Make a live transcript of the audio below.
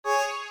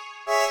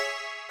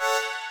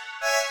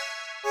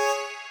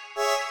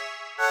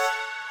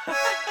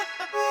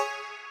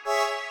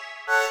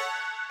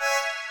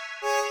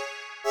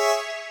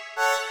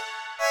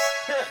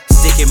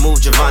move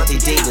Javante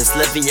Davis.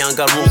 Living young,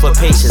 got room for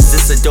patience.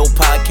 This a dope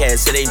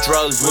podcast, it ain't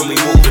drugs when we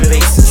moving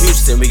bases.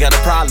 Houston, we got a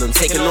problem,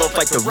 taking off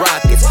like the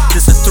Rockets.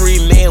 This a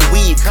 3-man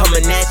weave,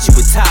 coming at you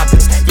with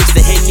topics. Mix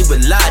the Henny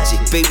with logic,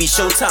 baby,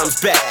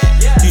 showtime's back.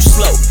 You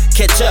slow,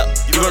 catch up,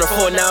 you run a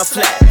 4-9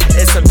 flat.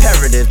 It's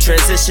imperative,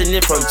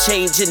 transitioning from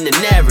changing the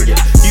narrative.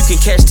 You can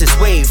catch this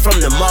wave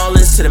from the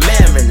Marlins to the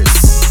Mariners.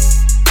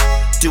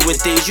 Doing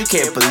things you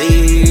can't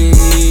believe.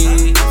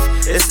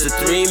 It's the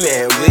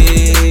 3-man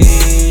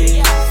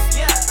weave.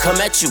 Come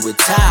at you with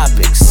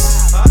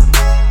topics.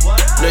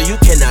 No, you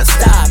cannot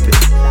stop it.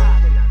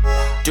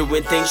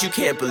 Doing things you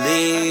can't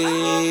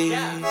believe.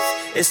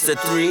 It's the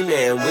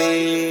 3-man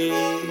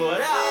weave.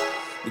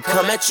 We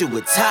come at you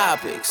with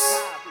topics.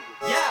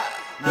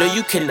 No,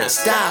 you cannot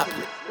stop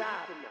it.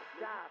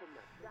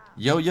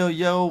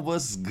 Yo,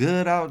 what's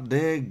good out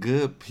there,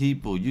 good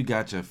people? You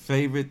got your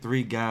favorite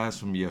 3 guys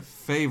from your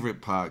favorite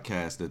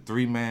podcast, the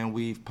 3-Man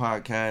Weave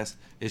Podcast.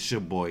 It's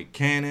your boy,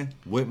 Cannon.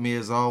 With me,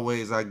 as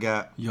always, I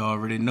got... You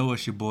already know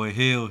it's your boy,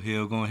 Hill.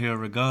 Hill gonna Hill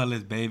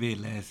regardless, baby.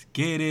 Let's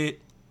get it.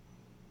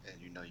 And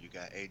you know you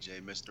got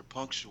AJ, Mr.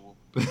 Punctual.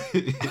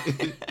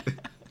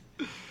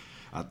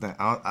 I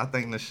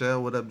think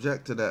Nichelle would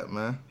object to that,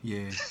 man.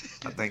 Yeah.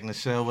 I think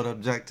Nichelle would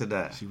object to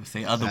that. She would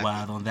say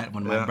otherwise on that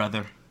one, my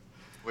brother.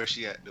 Where's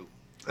she at, dude?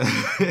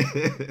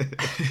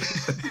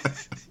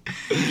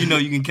 You know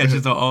you can catch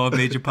us on all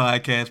major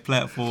podcast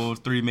platforms,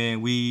 3-Man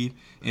Weave,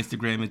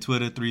 Instagram and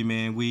Twitter,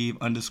 3-Man-Weave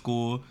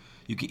 _.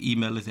 You can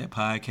email us at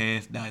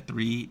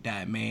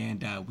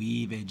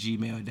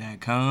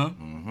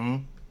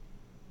podcast.3.man.weave@gmail.com.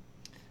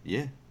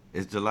 Yeah,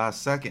 it's July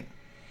 2nd.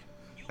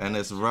 And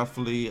it's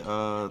roughly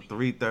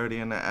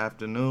 3:30 in the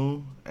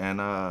afternoon. And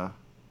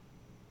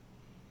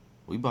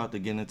we about to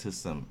get into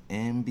some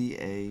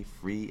NBA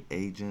free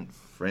agent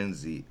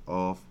frenzy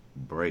off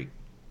break.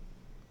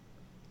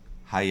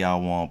 How y'all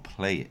want to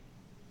play it?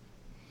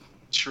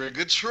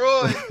 Trigger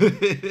Troy.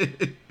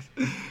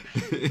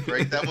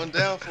 Break that one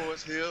down for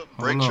us, Hill.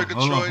 Break Trigger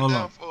Troy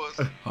down for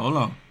us. Hold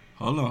on.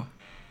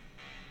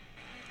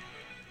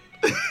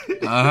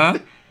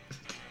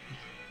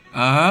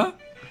 Uh-huh.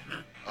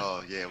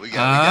 Oh, yeah, we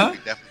definitely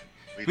got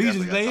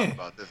to talk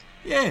about this.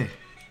 Yeah.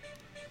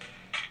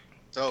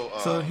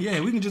 So, yeah,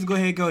 we can just go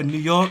ahead and go to New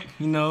York,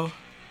 you know,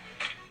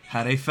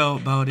 how they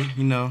felt about it,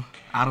 you know.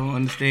 I don't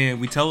understand.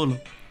 We told them.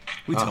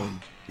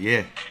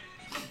 Yeah.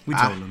 We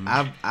told them,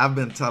 man. I've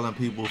been telling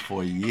people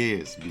for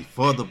years,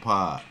 before the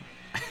pod,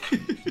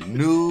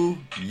 New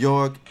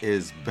York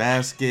is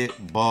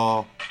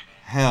basketball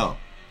hell.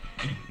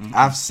 Mm-hmm.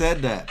 I've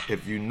said that.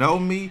 If you know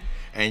me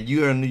and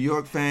you're a New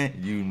York fan,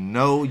 you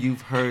know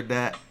you've heard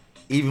that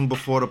even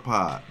before the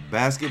pod.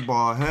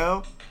 Basketball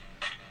hell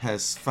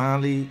has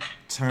finally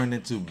turned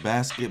into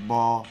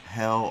basketball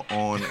hell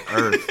on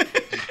earth.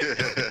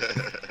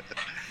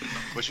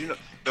 But you know,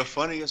 the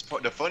funniest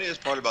part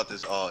about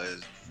this all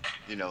is,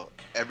 you know,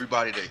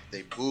 everybody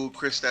they booed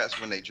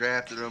Kristaps when they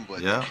drafted him, but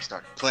they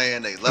started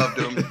playing, they loved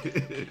him.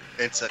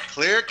 It's a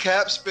clear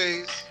cap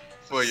space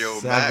for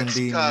your max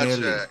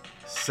contract.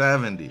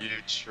 70.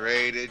 You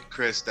traded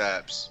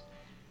Kristaps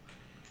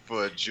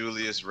for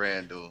Julius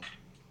Randle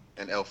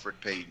and Elfrid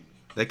Payton.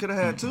 They could have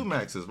had 2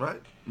 maxes,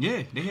 right?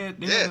 Yeah, they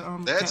had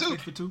cap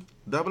space for 2.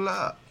 Double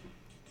up.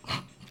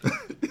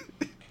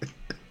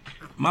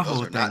 My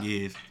whole thing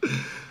is,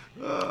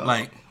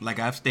 like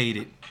I've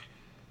stated,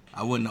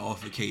 I wouldn't have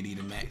offered KD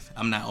the max.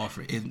 I'm not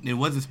offering. It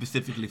wasn't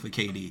specifically for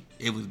KD.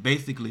 It was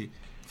basically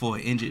for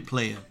an injured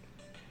player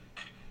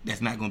that's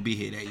not going to be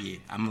here that year.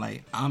 I'm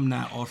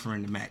not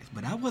offering the max.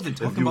 But I wasn't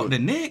talking about the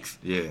Knicks.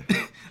 Yeah.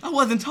 I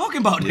wasn't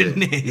talking about the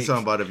Knicks. You're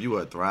talking about if you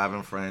were a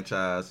thriving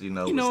franchise, you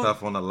know, with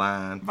stuff on the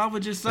line. If I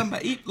was just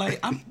somebody,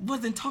 I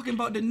wasn't talking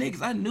about the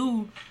Knicks. I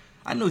knew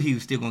he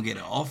was still going to get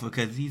an offer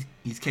because he's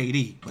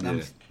KD.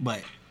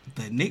 But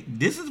the Knicks,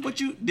 this is what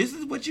you. You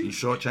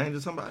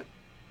shortchanging somebody?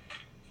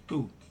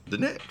 Who? The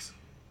Knicks.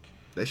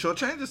 They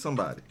shortchanging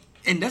somebody.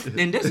 And that's who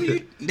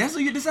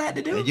you decide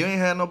to do. And you ain't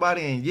had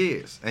nobody in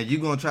years, and you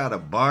gonna try to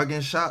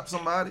bargain shop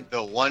somebody?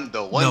 The one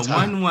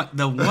time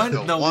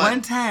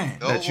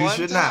that you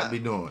should not be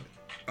doing.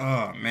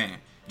 Oh man,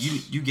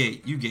 you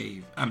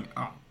gave. I mean,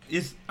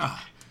 it's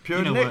pure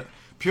you know Nick. What?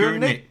 Pure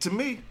Nick to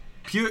me.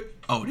 Pure.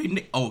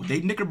 They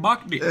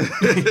knickerbockered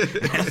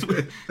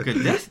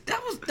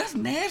it. That's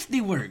nasty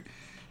work,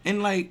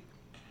 and like.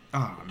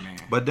 Oh man!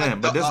 But this is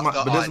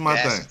my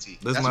thing.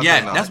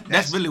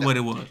 That's really what it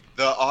was.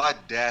 The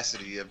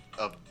audacity of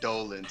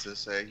Dolan to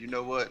say, you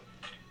know what,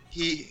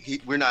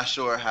 we're not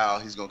sure how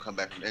he's gonna come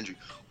back from injury.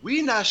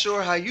 We not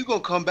sure how you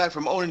gonna come back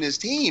from owning this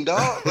team,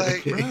 dog.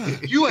 Like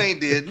you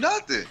ain't did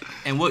nothing.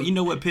 And what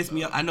pissed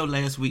me off? I know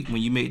last week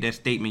when you made that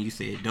statement, you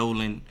said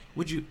Dolan.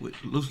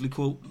 Loosely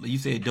quote? You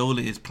said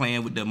Dolan is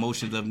playing with the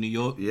emotions of New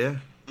York. Yeah.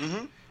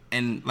 Mm-hmm.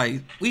 And like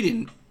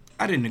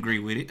I didn't agree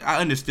with it. I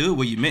understood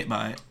what you meant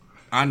by it.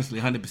 Honestly,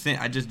 100%.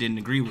 I just didn't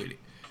agree with it.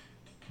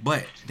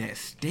 But that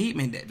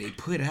statement that they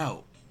put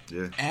out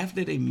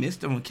after they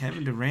missed on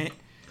Kevin Durant,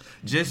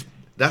 that's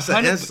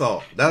an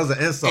insult. That was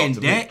an insult and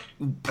to that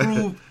me.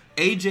 proved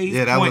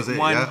AJ's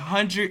point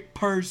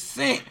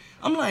 100%.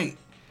 I'm like,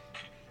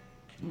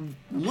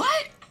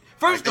 what?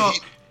 First off,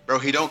 bro,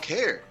 he don't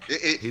care.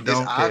 It's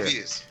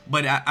obvious.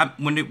 But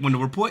when the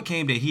report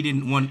came that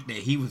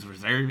he was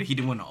reserved, he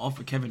didn't want to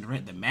offer Kevin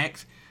Durant the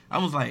max, I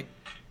was like,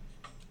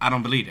 I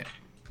don't believe that.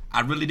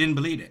 I really didn't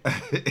believe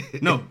that.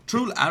 No,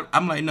 truly,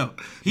 I'm like, no.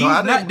 He's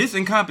not this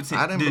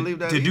incompetent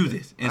to do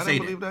this and say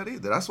that. I didn't believe that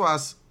either. That's why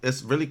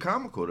it's really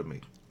comical to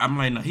me. I'm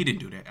like, no, he didn't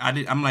do that.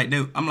 I'm like,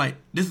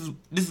 this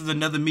is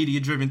another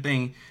media-driven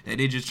thing that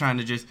they're just trying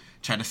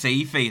to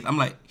save face. I'm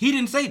like, he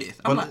didn't say this.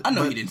 I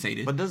know he didn't say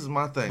this. But this is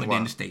my thing. But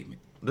then the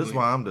statement. This is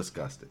why I'm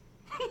disgusted.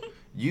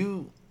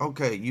 You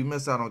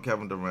missed out on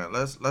Kevin Durant.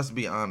 Let's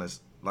be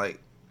honest.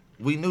 Like,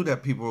 we knew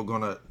that people were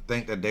gonna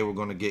think that they were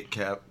gonna get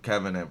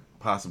Kevin and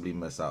possibly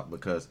miss out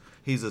because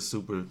he's a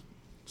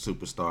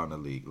superstar in the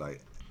league.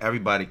 Like,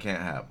 everybody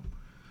can't have him.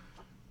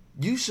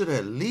 You should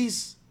at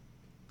least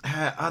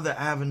had other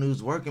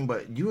avenues working,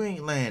 but you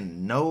ain't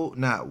laying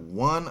not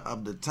one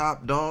of the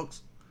top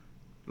dogs.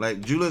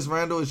 Like, Julius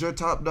Randle is your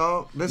top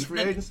dog this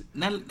free agency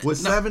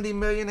with $70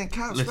 million in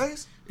cap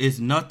space. It's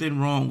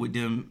nothing wrong with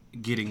them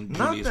getting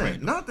Julius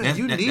Randle. Nothing.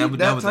 You need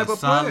that type of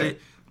player.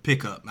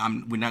 Pickup.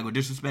 We're not gonna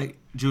disrespect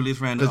Julius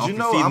Randle.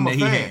 Because I'm a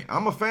fan.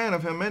 I'm a fan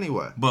of him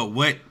anyway. But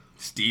what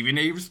Stephen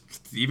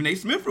A.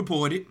 Smith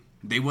reported,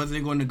 they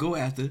wasn't going to go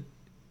after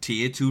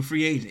tier 2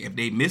 free agent. If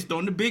they missed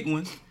on the big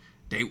ones,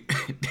 they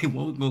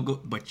won't go.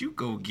 But you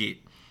go get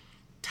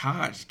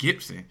Taj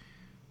Gibson,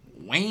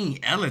 Wayne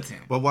Ellington,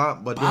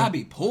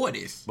 Bobby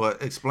Portis,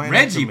 but explain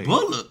Reggie that to me.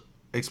 Bullock.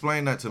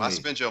 Explain that to me. I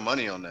spent your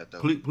money on that though.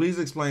 Please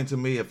explain to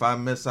me if I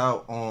miss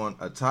out on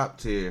a top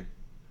tier.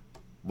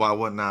 Why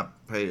wouldn't I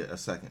pay a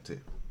second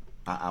tier?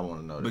 I want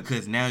to know that.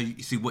 Because now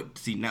you see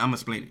now I'm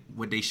explaining.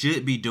 What they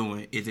should be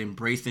doing is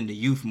embracing the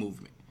youth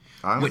movement.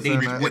 I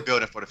understand We're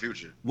building for the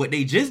future. What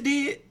they just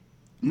did,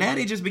 now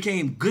they just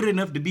became good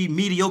enough to be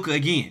mediocre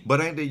again.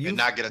 But ain't the youth and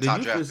not get a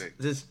top draft pick?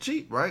 It's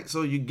cheap, right?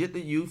 So you get the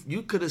youth.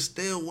 You could have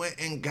still went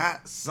and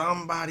got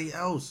somebody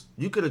else.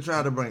 You could have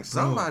tried to bring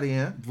somebody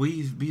in.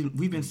 We've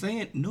been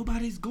saying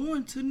nobody's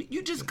going to.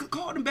 You just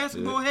called them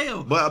basketball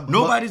hell. But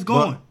nobody's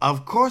going. But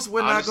of course,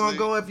 we're not going to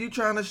go if you're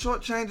trying to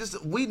shortchange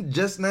us. We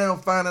just now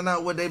finding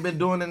out what they've been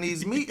doing in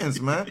these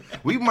meetings, man.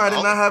 We might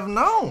not have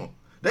known.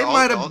 They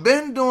might have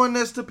been doing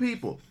this to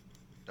people.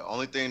 The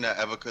only thing that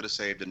ever could have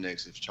saved the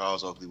Knicks if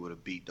Charles Oakley would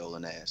have beat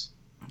Dolan ass.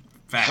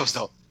 Facts.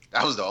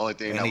 That was the only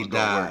thing that was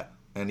going to work.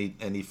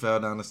 And he fell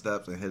down the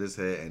steps and hit his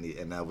head,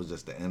 and that was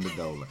just the end of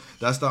Dolan.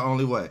 That's the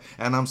only way.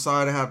 And I'm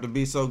sorry to have to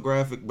be so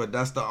graphic, but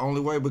that's the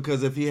only way,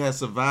 because if he had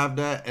survived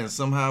that and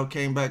somehow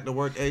came back to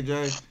work,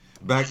 AJ,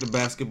 back to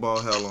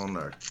basketball hell on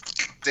earth.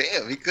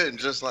 Damn, he couldn't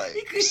just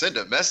send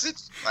a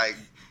message,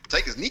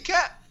 take his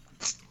kneecap.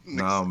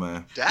 No,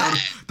 man.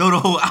 Throw the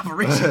whole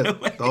operation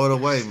away. Throw it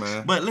away,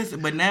 man. But listen,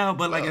 but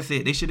like I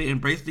said, they should have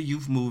embraced the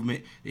youth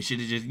movement. They should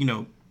have just,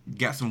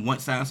 got some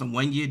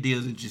 1-year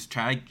deals and just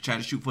try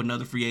to shoot for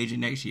another free agent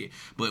next year.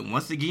 But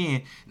once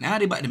again, now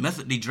they about to mess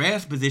up the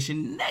draft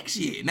position next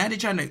year. Now they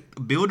trying to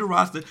build a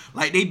roster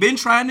like they've been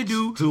trying to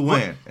do. To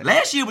win.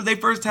 Last year was their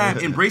first time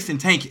embracing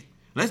tanking.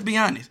 Let's be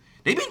honest.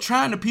 They've been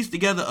trying to piece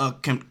together a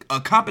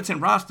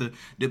competent roster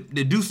to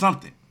do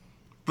something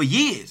for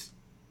years.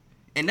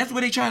 And that's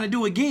what they trying to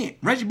do again.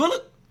 Reggie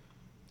Bullock?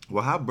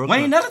 Well, how Brooklyn?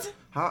 Wayne Ellington?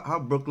 How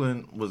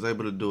Brooklyn was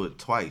able to do it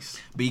twice?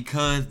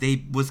 Because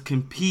they was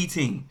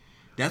competing.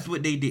 That's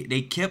what they did.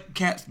 They kept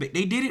cap space.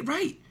 They did it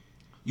right.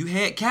 You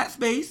had cap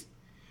space,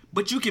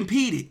 but you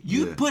competed.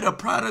 You put a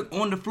product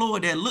on the floor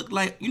that looked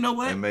like, you know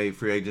what? And made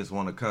free agents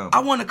want to come. I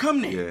want to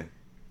come there. Yeah.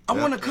 I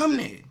want to come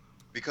there.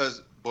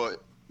 Because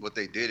what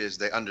they did is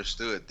they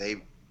understood. They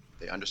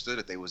understood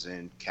that they was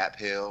in cap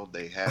hell.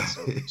 They had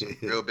some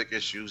real big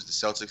issues. The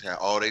Celtics had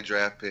all their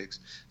draft picks,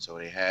 so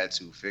they had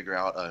to figure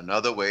out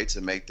another way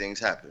to make things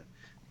happen.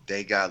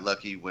 They got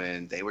lucky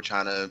when they were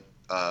trying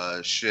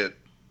to ship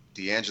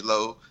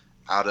D'Angelo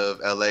out of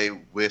LA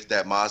with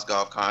that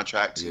Mozgov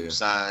contract to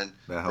sign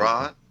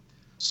Bron.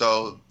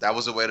 So that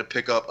was a way to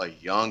pick up a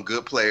young,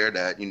 good player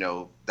that,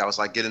 that was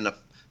like getting a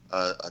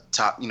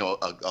top,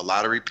 a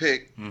lottery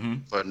pick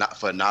for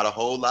not a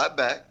whole lot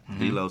back.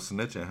 D'Lo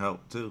snitching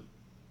helped too.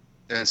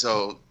 And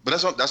so, but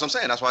that's what I'm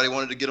saying. That's why they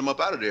wanted to get him up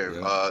out of there.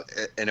 Yeah.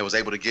 And it was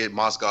able to get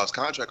Mozgov's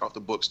contract off the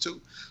books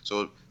too.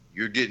 So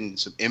you're getting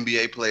some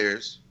NBA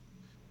players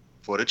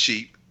for the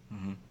cheap.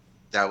 Mm-hmm.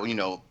 That,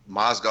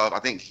 Mozgov, I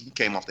think he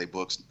came off their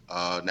books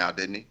now,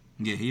 didn't he?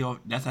 Yeah,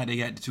 that's how they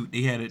got the two.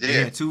 They had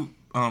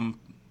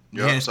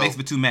space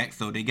for two max,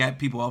 so they got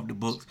people off the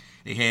books.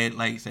 They had,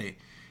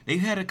 they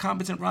had a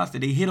competent roster.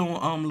 They hit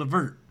on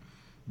LeVert,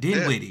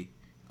 Dinwiddie,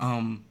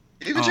 even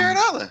Jared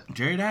Allen.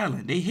 Jared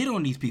Allen. They hit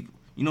on these people.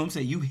 You know what I'm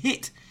saying? You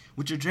hit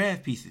with your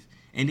draft pieces,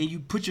 and then you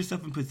put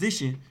yourself in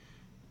position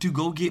to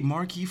go get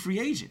marquee free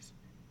agents.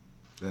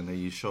 And then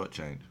you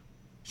shortchange.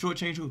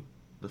 Shortchange who?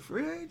 The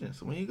free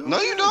agents. When you go. No,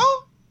 you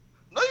don't.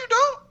 No, you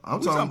don't.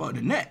 I'm talking about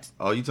the Nets.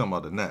 Oh, you talking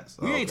about the Nets?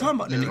 We ain't talking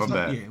about the Knicks. My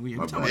bad. Yeah, we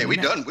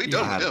done with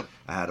them.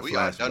 I had a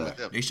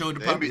flashback. They showed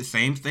the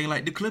same thing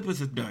like the Clippers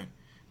have done.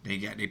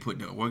 They put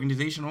the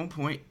organization on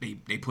point. They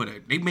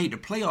made the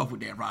playoff with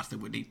that roster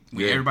when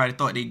everybody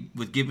thought they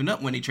was giving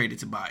up when they traded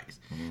Tobias.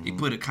 Mm-hmm. They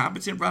put a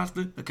competent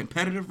roster, a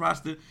competitive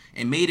roster,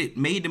 and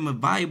made them a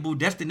viable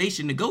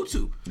destination to go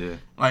to. Yeah.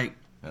 Like,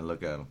 and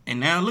look at them.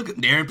 And now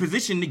they're in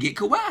position to get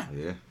Kawhi.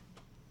 Yeah.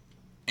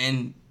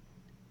 And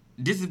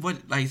this is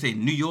what, like I say,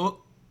 New York,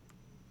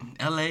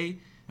 LA,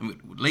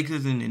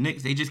 Lakers and the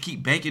Knicks, they just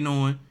keep banking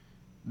on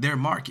their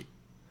market.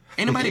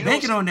 Ain't nobody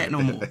banking on that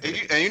no more.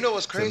 And you know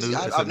what's crazy?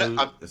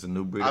 It's a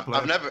new breed of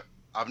player.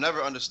 I've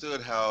never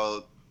understood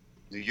how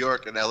New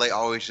York and LA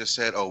always just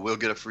said, "Oh, we'll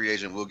get a free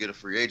agent. We'll get a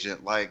free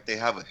agent." Like they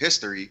have a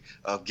history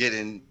of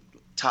getting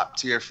top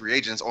tier free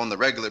agents on the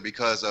regular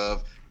because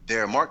of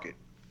their market.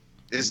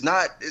 It's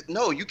not.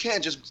 No, you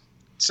can't just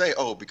say,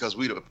 "Oh, because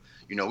we the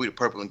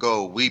purple and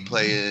gold. We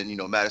play in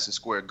Madison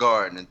Square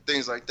Garden and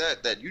things like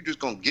that. That you just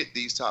gonna get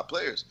these top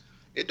players."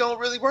 It don't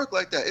really work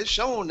like that. It's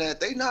shown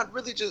that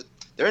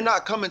they're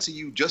not coming to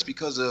you just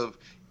because of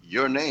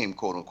your name,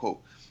 quote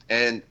unquote.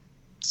 And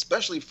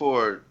especially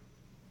for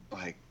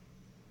like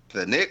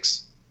the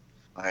Knicks,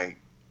 like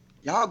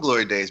y'all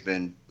glory days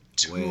been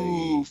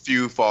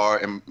too far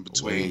in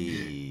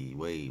between.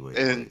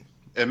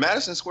 And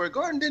Madison Square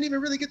Garden didn't even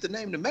really get the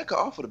name the Mecca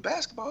off of the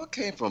basketball. It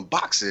came from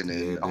boxing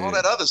and all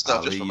that other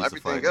stuff, just from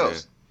everything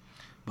else.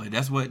 But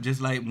that's what,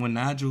 just like when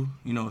Nigel,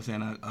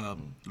 a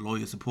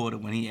lawyer supporter,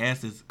 when he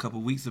asked us a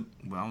couple weeks, I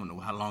don't know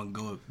how long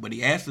ago, but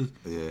he asked us,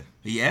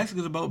 he asked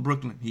us about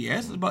Brooklyn. He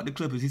asked us about the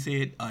Clippers. He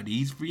said, are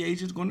these free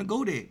agents going to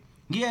go there?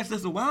 He asked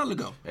us a while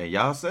ago. And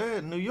y'all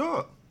said New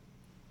York.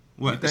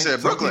 What? They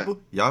said Brooklyn.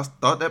 Y'all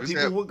thought that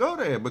people would go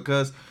there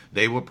because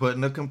they were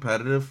putting a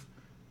competitive...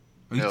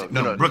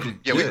 No, Brooklyn.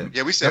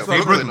 Yeah, we said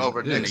Brooklyn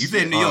over Knicks. You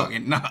said New York.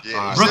 And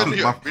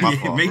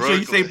Brooklyn. Make sure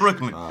you say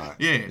Brooklyn.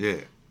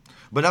 Yeah.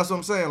 But that's what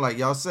I'm saying. Like,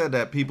 y'all said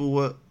that people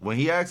would, when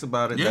he asked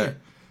about it, that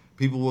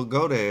people would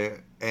go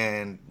there.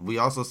 And we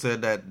also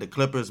said that the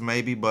Clippers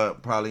maybe,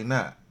 but probably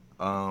not.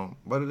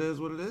 But it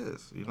is what it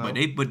is.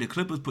 But the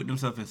Clippers put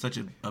themselves in such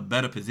a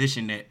better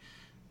position that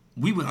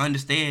we would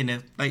understand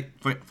that, like,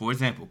 for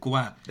example,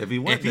 Kawhi. If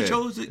he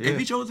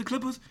chose the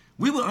Clippers,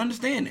 we would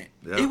understand that.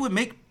 Yeah. It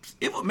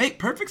would make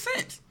perfect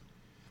sense.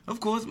 Of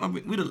course, we about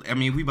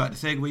to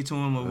segue to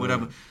him or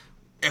whatever.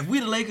 If we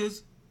the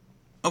Lakers,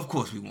 of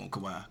course we want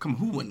Kawhi. Come on,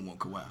 who wouldn't want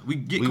Kawhi? We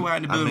get Kawhi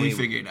in the building, we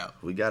figure it out.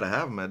 We gotta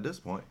have him at this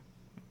point.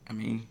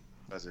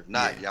 Because if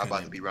not, y'all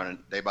about to be running.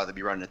 They about to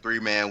be running a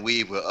 3-man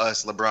weave with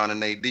us, LeBron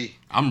and AD.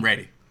 I'm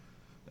ready.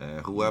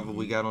 And whoever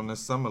we got on this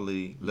summer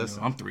league,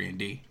 listen. I'm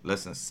 3-and-D.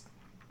 Listen.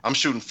 I'm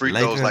shooting free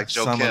throws like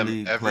Joe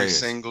Kim every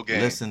single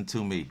game. Listen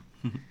to me.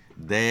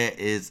 There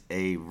is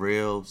a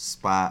real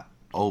spot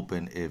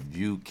open if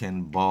you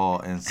can ball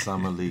in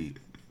summer league.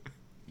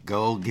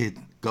 Go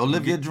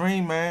live your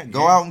dream, man.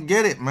 Go out and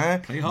get it,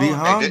 man. Play hard. Be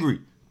hungry.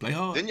 Play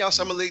hard. Didn't y'all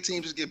summer league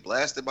team just get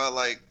blasted by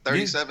like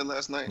 37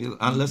 last night?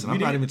 Listen, I'm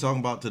not even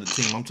talking about to the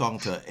team. I'm talking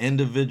to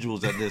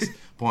individuals at this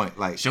point.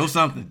 Like, show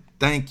something.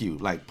 Thank you.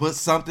 Like, put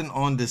something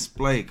on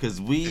display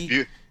because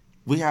we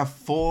have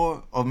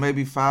 4 or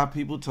maybe 5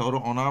 people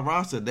total on our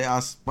roster. There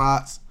are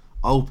spots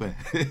open.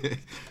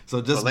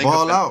 So just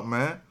ball out,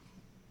 man.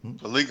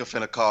 Pelinka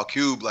finna call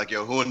Cube like,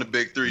 yo, who in the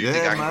big 3 you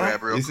think I can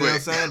grab real quick? You see what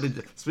I'm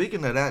saying?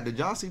 Speaking of that, did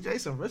y'all see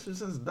Jason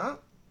Richardson's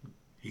dunk?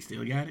 He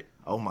still got it?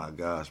 Oh, my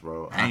gosh,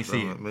 bro. I ain't see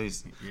it. I'm going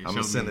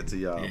to send it to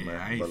y'all,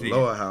 man. But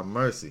Lord have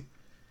mercy.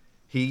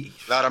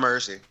 Lot of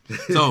mercy.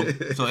 So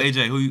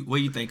AJ, where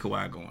you think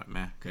Kawhi going,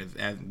 man? Because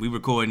as we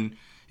recording,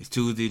 it's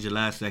Tuesday,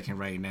 July 2nd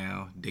right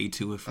now. Day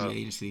 2 of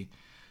free agency.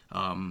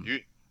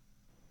 You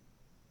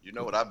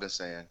know what I've been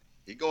saying.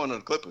 He going to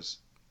the Clippers.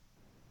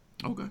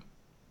 Okay.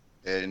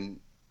 And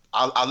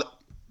do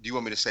you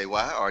want me to say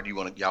why, or do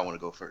y'all want to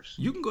go first?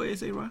 You can go ahead and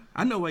say why.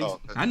 I know why.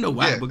 I know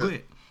why, but go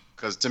ahead.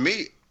 Because to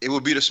me, it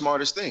would be the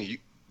smartest thing.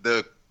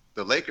 The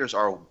Lakers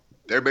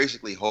they're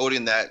basically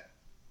holding that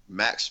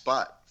max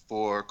spot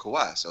for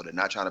Kawhi, so they're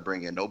not trying to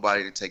bring in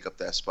nobody to take up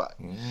that spot.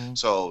 Mm-hmm.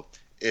 So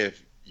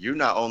if you're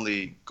not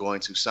only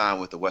going to sign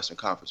with the Western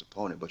Conference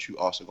opponent, but you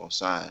also going to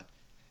sign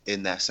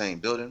in that same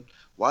building,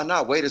 why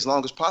not wait as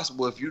long as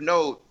possible? If you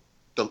know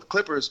the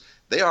Clippers,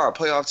 they are a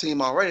playoff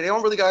team already. They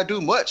don't really got to do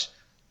much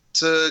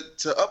to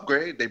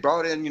upgrade. They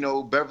brought in,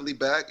 Beverly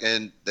back,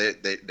 and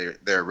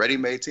they're a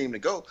ready-made team to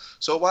go.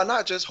 So why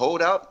not just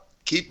hold out,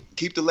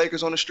 keep the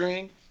Lakers on the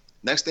string?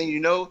 Next thing you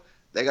know,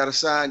 they got to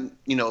sign,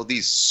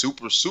 these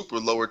super, super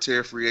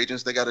lower-tier free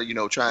agents. They got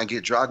to, try and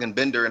get Dragan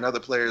Bender and other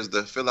players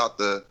to fill out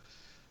the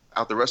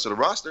rest of the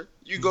roster.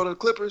 You go to the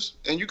Clippers,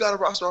 and you got a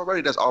roster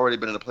already that's already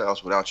been in the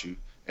playoffs without you,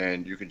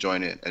 and you can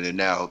join in. And then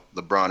now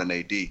LeBron and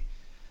AD,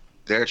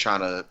 they're trying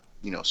to,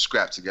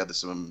 scrap together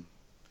some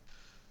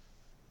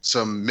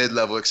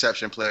mid-level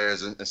exception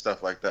players and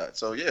stuff like that.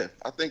 So yeah,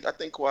 I think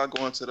Kawhi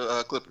going to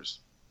the Clippers.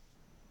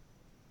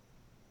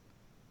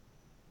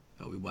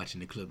 Oh, we watching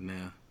the clip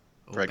now.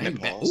 Oh,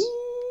 pregnant pause.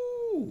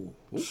 Ooh,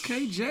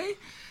 okay, Jay.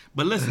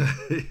 But listen,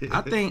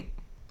 I think,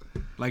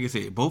 like I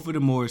said, both of the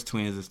Morris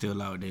twins are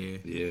still out there.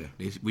 Yeah,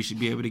 we should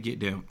be able to get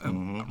them.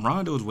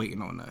 Rondo's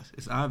waiting on us.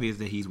 It's obvious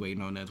that he's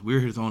waiting on us. We're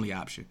his only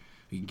option.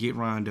 We can get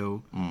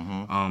Rondo.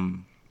 Mm-hmm.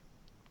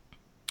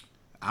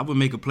 I would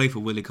make a play for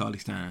Willie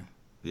Cauley-Stein.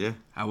 Yeah.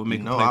 I would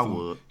make a play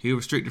for him. He's a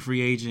restricted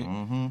free agent.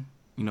 Mm-hmm.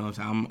 You know what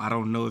I'm saying? I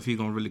don't know if he's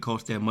going to really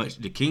cost that much.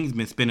 The Kings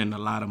been spending a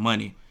lot of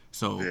money.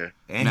 So Yeah.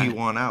 And he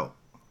won out.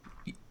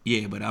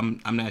 Yeah, but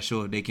I'm not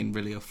sure if they can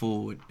really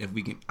afford. If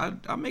we can,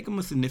 I'll make him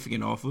a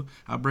significant offer.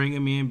 I'll bring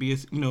him in, play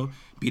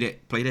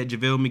that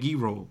JaVale McGee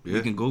role. Yeah.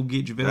 We can go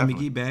get JaVale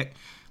Definitely. McGee back.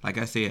 Like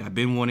I said, I've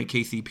been wanting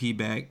KCP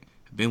back.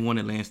 I've been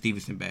wanting Lance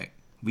Stevenson back.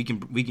 We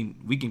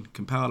can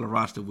compile a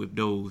roster with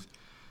those.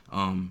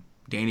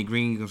 Danny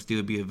Green gonna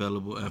still be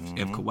available. If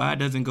Kawhi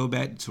doesn't go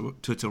back to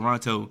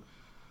Toronto,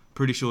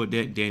 pretty sure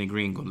that Danny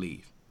Green gonna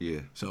leave.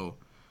 Yeah. So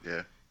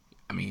Yeah.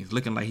 I mean, it's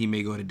looking like he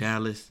may go to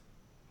Dallas,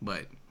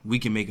 but we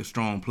can make a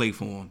strong play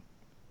for him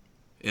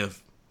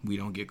if we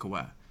don't get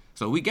Kawhi.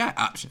 So we got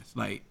options.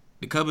 Like,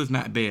 the cupboard's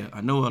not bare.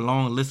 I know a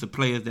long list of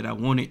players that I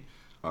wanted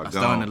are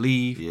starting to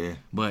leave. Yeah.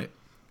 But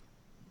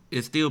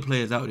it's still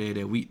players out there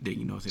that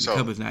the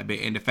cupboard's not bare.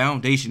 And the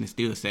foundation is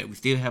still set. We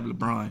still have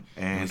LeBron.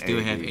 And we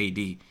still have AD.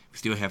 We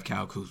still have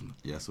Kyle Kuzma.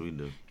 Yes, we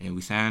do. And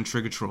we signed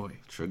Trigger Troy.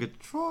 Trigger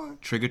Troy.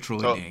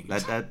 Daniels.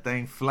 Let that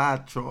thing fly,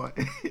 Troy.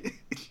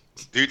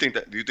 Do you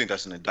think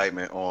that's an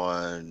indictment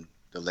on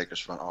the Lakers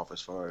front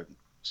office for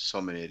so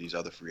many of these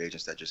other free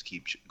agents that just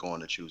keep going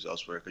to choose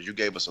elsewhere? Because you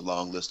gave us a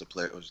long list of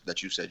players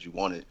that you said you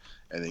wanted,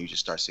 and then you just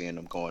start seeing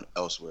them going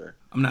elsewhere.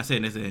 I'm not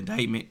saying it's an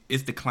indictment.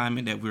 It's the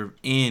climate that we're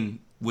in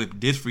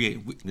with this free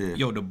agent. Yeah.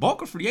 Yo, the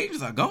bulk of free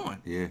agents are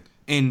gone. Yeah.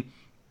 And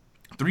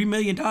 $3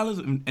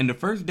 million in the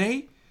first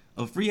day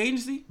of free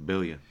agency?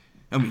 Billion.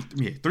 I mean,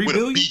 yeah, $3 With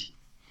billion? a B.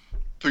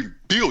 $3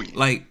 billion.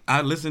 Like,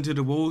 I listened to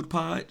the Woj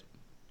pod,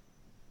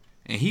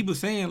 and he was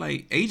saying,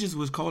 like, agents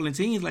was calling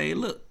teams like, hey,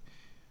 look,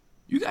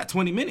 you got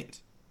 20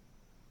 minutes.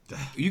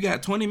 You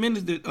got 20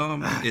 minutes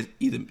to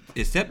either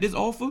accept this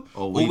offer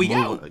or we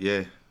out.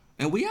 Yeah.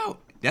 And we out.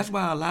 That's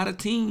why a lot of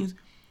teams,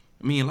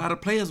 a lot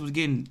of players was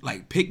getting,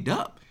 like, picked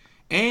up,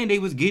 and they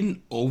was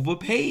getting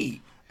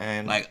overpaid.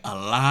 And Like, a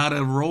lot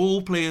of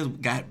role players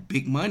got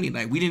big money.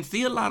 Like, we didn't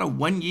see a lot of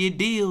one-year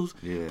deals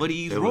for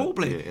these role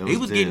players. They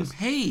was getting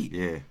paid.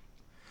 Yeah.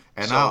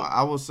 And So-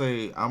 I will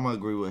say I'm gonna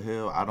agree with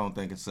Hill. I don't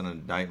think it's an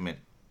indictment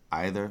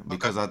either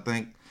because I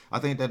think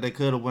that they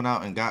could have went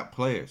out and got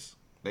players.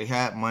 They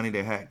had money,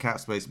 they had cap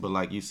space, but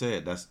like you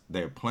said, that's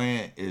their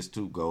plan is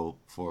to go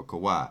for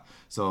Kawhi.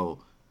 So,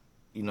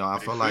 I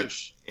feel like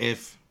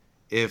if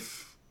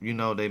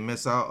they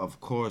miss out, of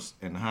course,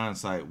 in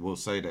hindsight, we'll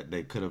say that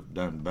they could have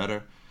done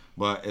better.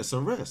 But it's a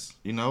risk,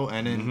 and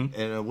then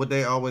and what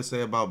they always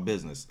say about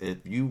business, if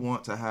you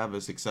want to have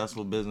a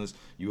successful business,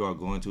 you are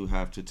going to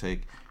have to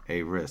take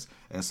a risk.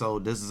 And so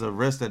this is a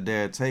risk that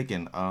they're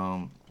taking.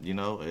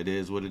 It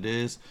is what it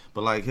is.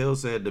 But like Hill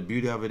said, the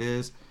beauty of it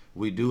is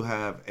we do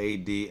have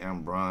AD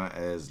and Bron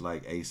as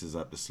like aces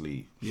up the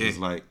sleeve. Yeah. It's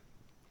like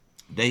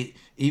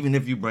even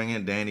if you bring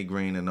in Danny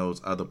Green and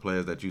those other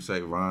players that you say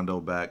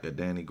Rondo back, a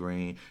Danny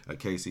Green, a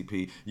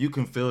KCP, you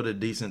can field a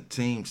decent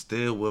team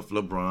still with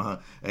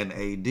LeBron and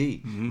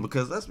AD.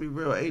 Because let's be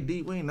real, AD,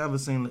 we ain't never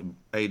seen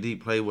AD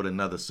play with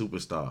another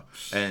superstar.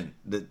 And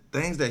the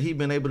things that he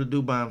been able to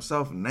do by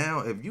himself,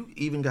 now if you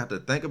even got to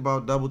think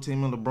about double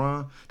teaming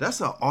LeBron,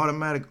 that's an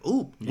automatic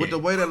oop with the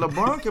way that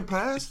LeBron can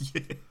pass.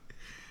 Yeah.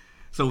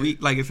 So we,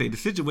 like I said, the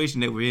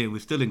situation that we're in, we're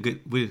still in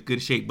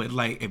good shape. But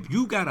like, if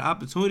you got an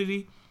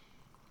opportunity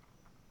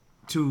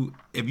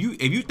if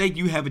you think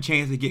you have a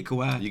chance to get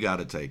Kawhi, You got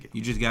to take it.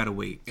 you just gotta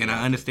wait. And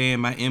I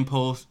understand my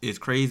impulse is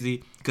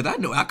crazy because I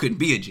know I couldn't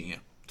be a GM,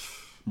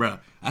 bro.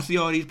 I see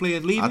all these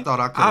players leaving. I thought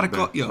I could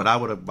have been, but I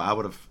would have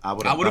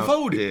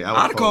folded. Yeah,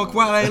 I'd have called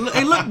Kawhi.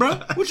 Hey, look, bro,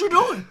 what you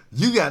doing?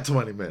 You got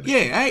 20 minutes.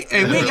 Yeah,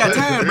 hey, we ain't got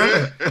time,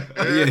 bro.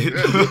 Yeah.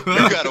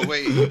 You gotta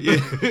wait.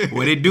 Yeah.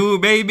 What it do,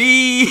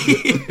 baby?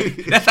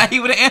 That's how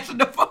he would have answered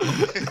the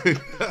phone.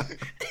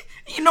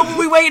 You know what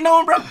we waiting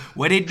on, bro?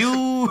 What it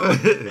do?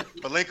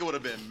 Pelinka would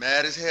have been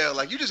mad as hell.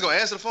 Like, you just gonna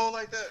answer the phone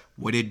like that?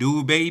 What it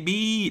do,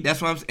 baby? That's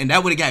what I'm saying. And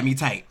that would have got me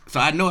tight. So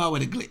I know I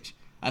would have glitched.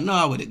 But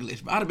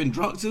I'd have been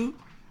drunk too.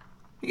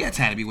 You got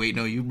time to be waiting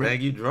on you, bro.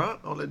 Man, you drunk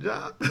on the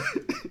job?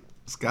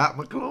 Scott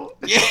McClure?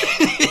 Yeah,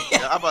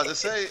 I'm about to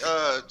say,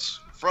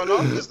 front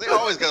office, they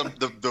always got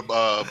the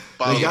bottle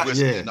of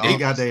whiskey in the they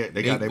got office.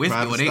 their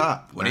private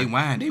stock. Well, they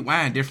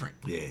wine different.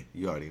 Yeah,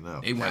 you already know.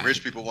 They wine.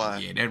 Rich people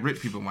wine. Yeah, that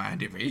rich people wine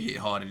different. It hit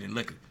harder than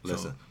liquor.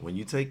 Listen, when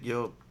you take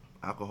your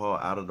alcohol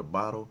out of the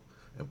bottle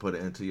and put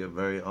it into your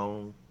very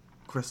own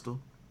crystal,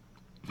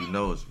 you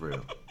know it's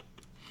real.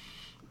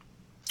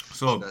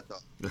 So That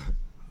thought.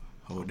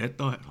 hold that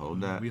thought.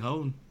 Hold that. We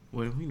holding.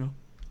 Well,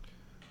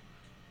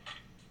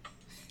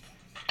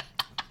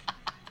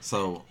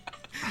 So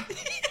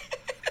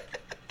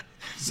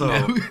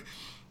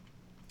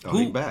Who-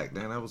 he back,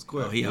 man. That was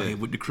quick. Oh, he out here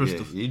with the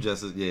crystals. Yeah, you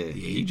just as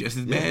he just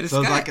as bad as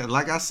so Scott.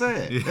 like I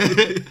said,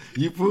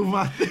 you proved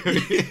my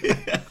theory.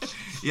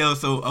 Yo,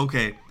 so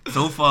okay,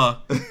 so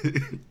far, I like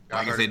heard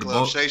I said, the Club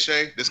ball. Shay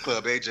Shay. This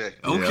Club AJ.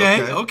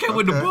 Okay,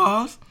 with the okay.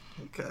 balls.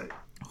 Okay.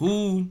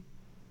 Who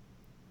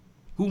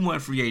won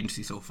free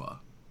agency so far?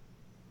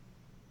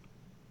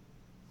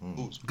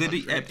 Good.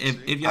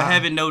 If y'all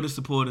haven't noticed,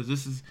 supporters,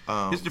 this is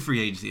the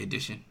free agency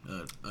edition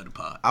of the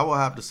pod. I will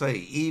have to say,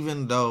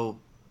 even though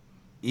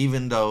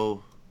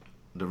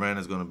Durant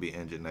is going to be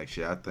injured next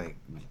year, I think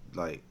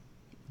like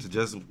to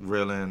just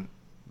reel in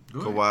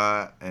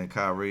Kawhi and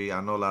Kyrie. I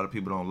know a lot of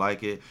people don't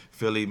like it.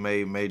 Philly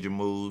made major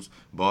moves.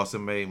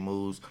 Boston made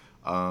moves.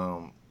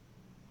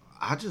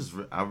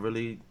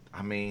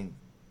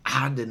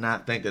 I did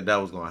not think that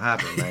was going to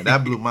happen, man.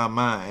 That blew my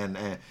mind.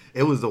 And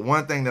it was the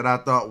one thing that I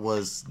thought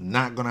was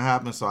not going to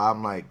happen. So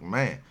I'm like,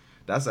 man,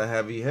 that's a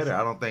heavy hitter.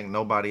 I don't think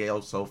nobody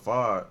else so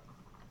far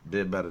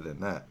did better than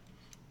that.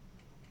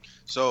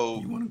 So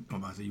you want to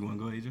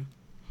go, AJ?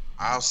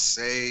 I'll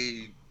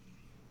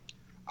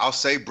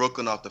say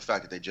Brooklyn off the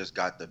fact that they just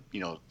got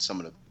some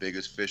of the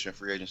biggest fish in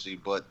free agency.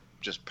 But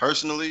just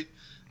personally,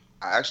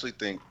 I actually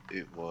think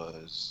it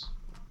was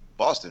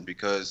Boston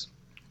because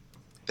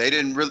they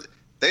didn't really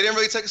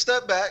take a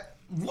step back.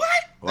 What?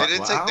 I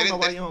don't know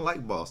why you don't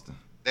like Boston.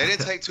 They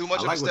didn't take too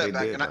much of a step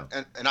back,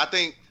 and I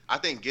think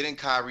getting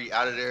Kyrie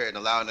out of there and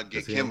allowing them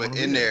to get Kemba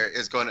in there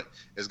is gonna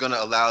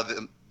allow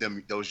them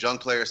those young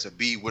players to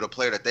be with a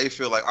player that they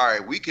feel like, all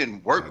right, we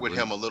can work with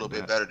him a little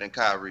bit better than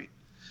Kyrie,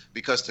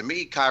 because to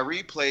me,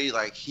 Kyrie played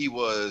like he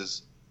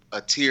was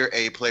a tier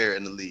A player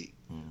in the league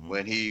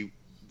when he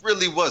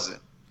really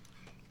wasn't.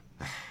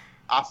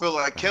 I feel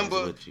like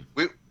Kemba.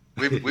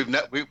 We've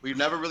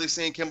never really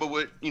seen Kemba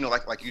with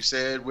like you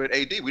said with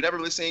AD. We never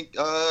really seen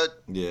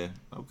we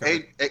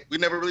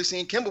never really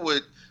seen Kemba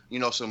with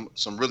some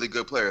really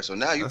good players. So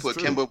now you put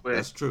Kemba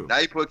with Now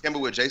you put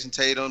Kemba with Jason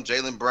Tatum,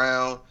 Jaylen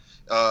Brown,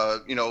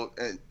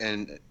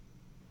 and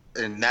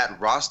that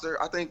roster.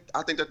 I think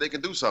that they can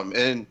do something.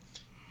 And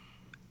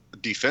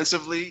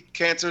defensively,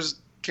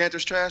 Cantor's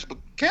trash, but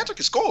Cantor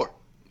can score.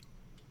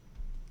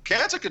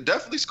 Cantor could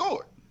definitely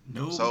score.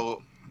 No.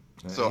 So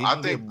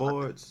I think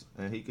boards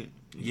and he can.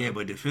 Yeah,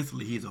 but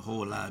defensively, he's a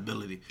whole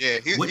liability. Yeah,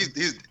 he's a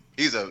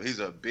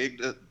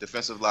big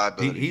defensive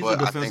liability. He's a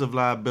defensive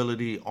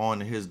liability on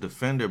his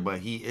defender, but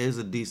he is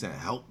a decent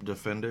help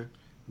defender.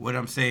 What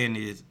I'm saying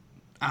is,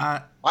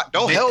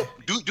 don't help.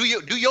 Do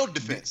your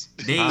defense.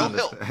 Don't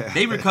help.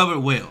 They recovered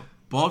well.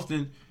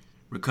 Boston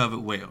recovered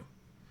well.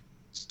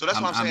 So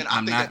that's what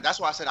I'm saying. That's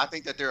why I said I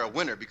think that they're a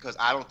winner, because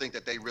I don't think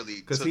that they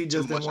really because he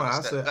just didn't win.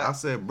 I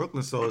said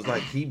Brooklyn, so it's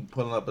like he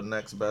pulling up a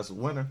next best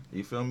winner.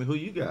 You feel me? Who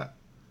you got?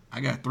 I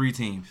got 3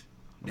 teams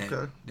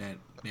that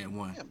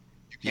won. Damn,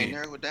 you can't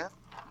narrow it down.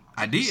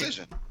 I did.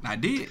 Decision. I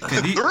did.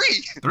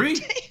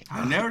 3.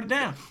 I narrowed it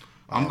down.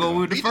 I'm going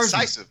with the first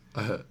decisive.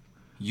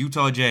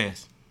 Utah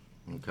Jazz.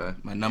 Okay.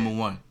 My number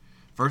 1.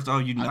 First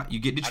off, you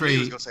get the trade. I knew you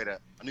was gonna say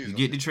that. You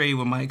get the trade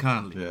with Mike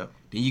Conley. Yeah.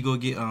 Then you go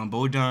get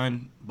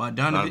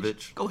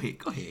Bogdanovich. Go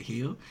ahead,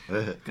 Hill.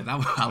 Because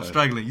I was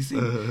struggling. You see,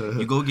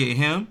 you go get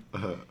him,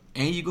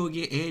 and you go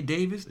get Ed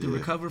Davis to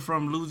recover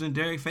from losing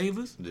Derek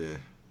Favors. Yeah.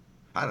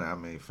 I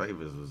mean,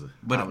 Favors was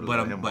but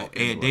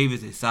Ed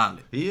Davis is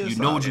solid. He is you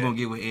know what you're gonna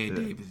get with Ed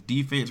Davis: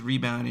 defense,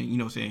 rebounding. You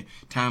know what I'm saying,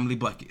 timely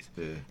buckets.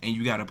 Yeah. And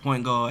you got a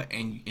point guard,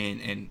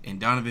 and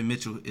Donovan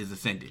Mitchell is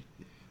ascended.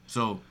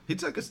 So he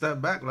took a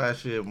step back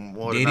last year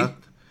more than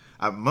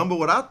I remember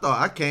what I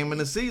thought. I came in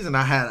the season.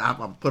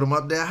 I put him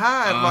up there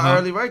high in my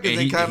early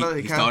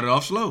rankings. He started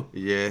off slow.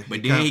 Yeah.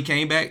 But then he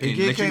came back.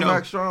 He came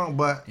back strong,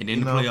 but and then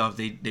the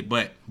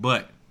playoffs.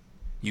 But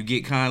you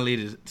get Conley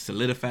to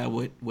solidify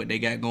what they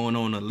got going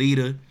on, a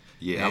leader.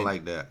 Yeah, I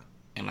like that.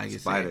 And like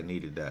Spider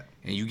needed that.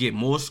 And you get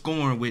more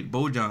scoring with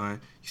Bojan.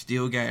 You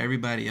still got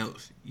everybody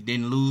else. You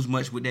didn't lose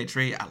much with that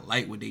trade. I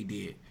like what they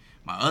did.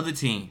 My other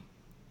team,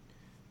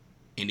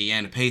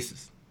 Indiana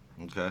Pacers.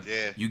 Okay.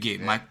 Yeah. You get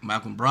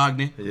Malcolm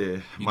Brogdon.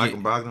 Yeah.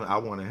 Malcolm Brogdon, I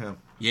wanted him.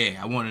 Yeah,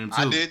 I wanted him too.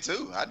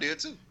 I did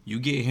too. You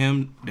get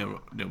him to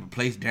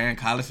replace Darren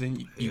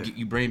Collison.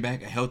 You bring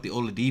back a healthy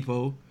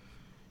Oladipo.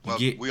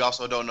 We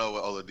also don't know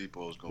what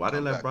Oladipo is going to do. Why they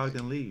let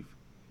Brogdon leave?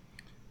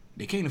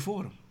 They can't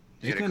afford him.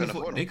 They couldn't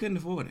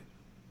afford it.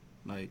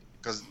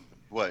 Because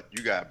what?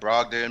 You got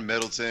Brogdon,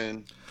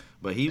 Middleton.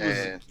 But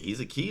he's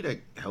a key that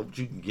helped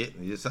you get.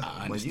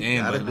 I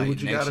understand,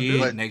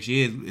 but next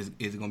year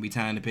is going to be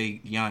time to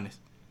pay Giannis.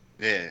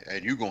 Yeah,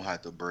 and you're going to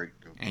have to break.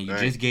 And you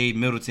just gave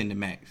Middleton the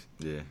max.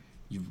 Yeah.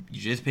 You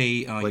just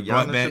paid. But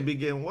Giannis should be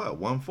getting what?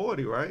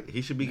 140, right?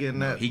 He should be getting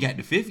that. He got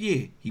the 5th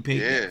year. He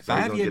paid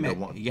 5 year max.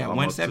 He got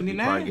 179. He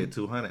probably get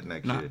 200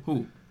 next year.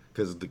 Who?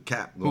 Because the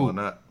cap going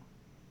up.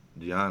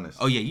 Giannis.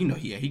 Oh yeah,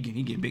 he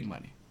get big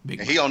money.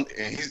 He's all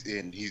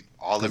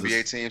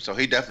NBA team, so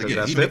he definitely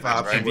gets. That 5th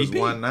option was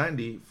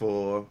 190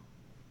 for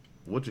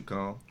what you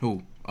call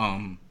who?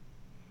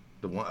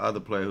 The one other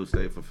player who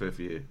stayed for 5th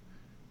year.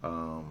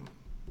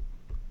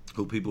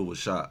 Who people was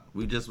shot.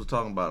 We just was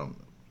talking about him.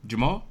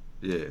 Jamal?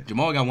 Yeah.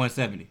 Jamal got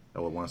 170.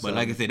 Oh, 170. But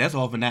like I said, that's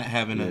all for not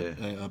having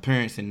an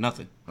appearance in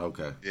nothing.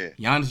 Okay. Yeah.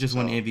 Giannis just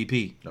won the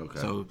MVP. Okay.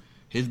 So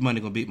his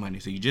money gonna beat money.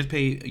 So you just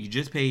paid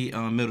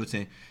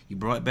Middleton. You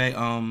brought back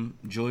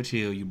George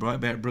Hill. You brought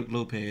back Brook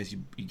Lopez.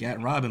 You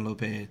got Robin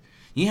Lopez.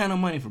 You ain't had no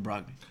money for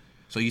Brogdon.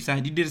 So you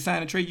did a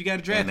sign and trade. You got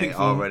a draft pick for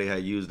him. And they already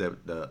had used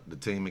the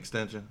team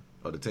extension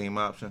or the team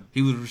option.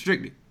 He was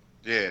restricted.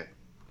 Yeah.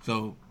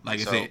 So, like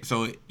I said,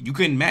 so you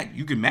couldn't match.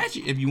 You can match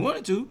it if you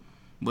wanted to,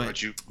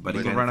 but you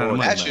can can't run out of afford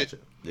money. to match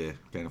it. Yeah,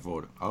 can't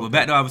afford it. Okay. Well,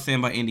 back to what I was saying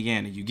about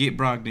Indiana. You get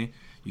Brogdon.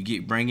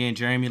 Bring in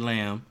Jeremy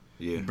Lamb.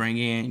 Yeah. You bring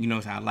in,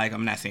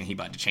 I'm not saying he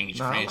about to change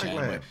the franchise,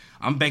 like but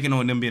I'm banking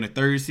on them being a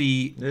third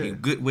seed, a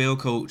good, well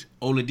coach.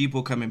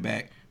 Oladipo coming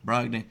back,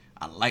 Brogdon.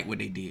 I like what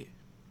they did.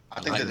 I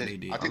think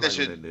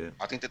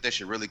that they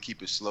should really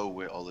keep it slow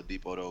with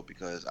Oladipo though,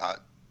 because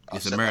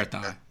it's a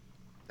marathon.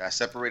 That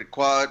separated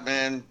quad,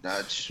 man.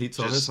 He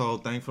tore his whole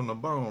thing from the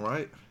bone,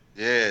 right?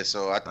 Yeah,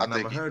 so I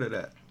never heard of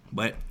that.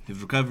 But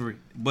his recovery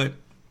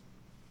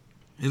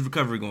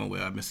going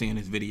well. I've been seeing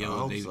his videos. I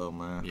hope so,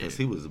 man, because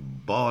he was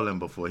balling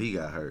before he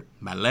got hurt.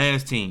 My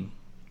last team.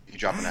 He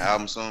dropping an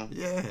album soon?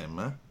 Yeah,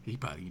 man. He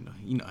probably,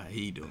 you know how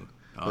he doing.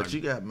 But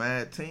you got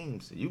mad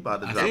teams. You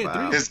about to drop an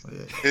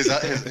album.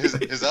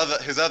 His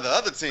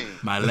other team.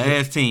 My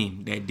last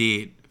team that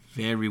did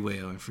very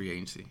well in free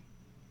agency,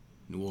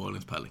 New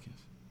Orleans Pelicans.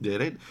 Yeah,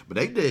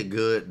 they did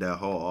good that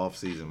whole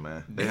offseason,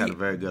 man. They had a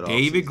very good offseason.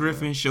 David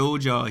Griffin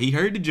showed y'all. He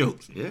heard the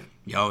jokes. Yeah.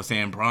 Y'all was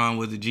saying Bron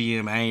was the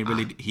GM. I ain't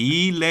really.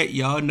 He let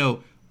y'all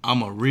know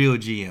I'm a real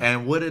GM.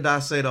 And what did I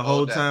say the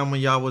whole time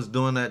when y'all was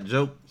doing that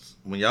jokes?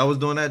 When y'all was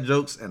doing that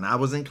jokes and I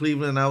was in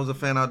Cleveland and I was a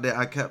fan out there,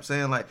 I kept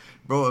saying, like,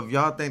 bro, if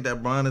y'all think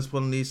that Bron is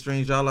pulling these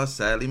strings, y'all are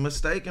sadly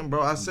mistaken,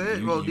 bro. I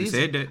said, you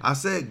said that. I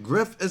said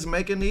Griff is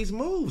making these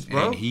moves,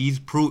 bro. And he's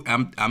proved.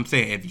 I'm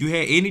saying, if you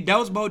had any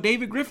doubts about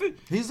David Griffin,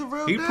 he's a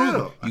real deal.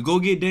 Proven. You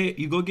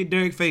go get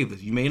Derek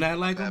Favors. You may not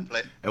like him.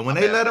 And when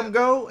they let him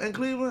go in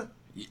Cleveland,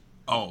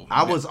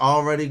 I was when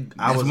already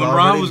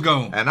Bron was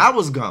gone, and I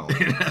was gone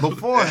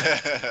before.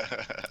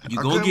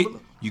 You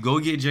go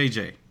get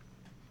JJ.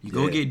 You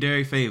go get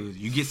Derek Favors.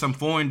 You get some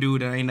foreign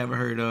dude that I ain't never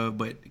heard of,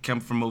 but come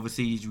from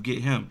overseas. You get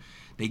him.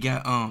 They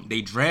got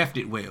they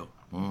drafted well.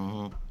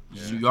 Mm-hmm.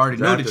 Yeah. You already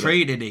know the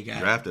trade that they got.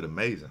 Drafted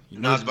amazing.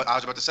 I was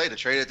about to say the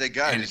trade that they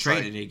got. And the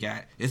trade that they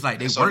got. It's like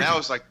they so working. Now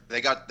it's like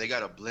they got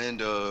a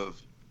blend of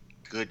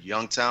good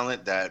young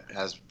talent that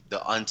has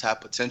the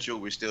untapped potential.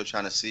 We're still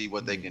trying to see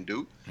what they can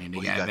do. And they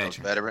got those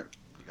veterans.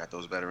 You got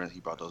those veterans. He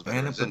brought those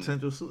veterans and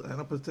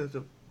a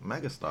potential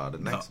megastar, the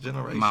next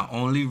generation. My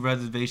only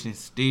reservation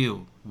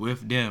still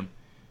with them,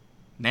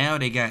 now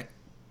they got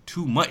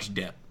too much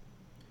depth.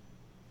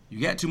 You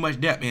got too much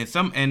depth,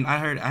 and I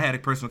had a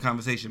personal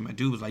conversation. My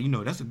dude was like,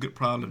 that's a good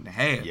problem to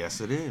have.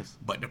 Yes, it is.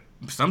 But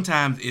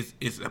sometimes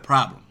it's a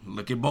problem.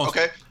 Look at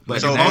Boston.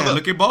 Okay,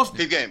 look at Boston.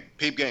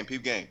 Peep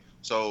game.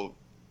 So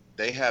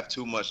they have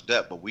too much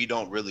depth, but we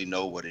don't really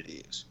know what it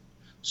is.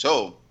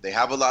 So they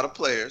have a lot of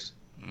players.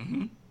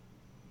 Mm-hmm.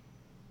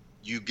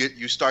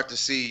 You start to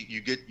see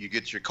you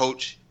get your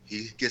coach.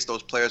 He gets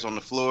those players on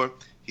the floor.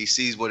 He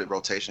sees what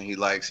rotation he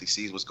likes. He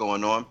sees what's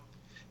going on.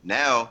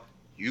 Now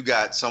you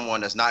got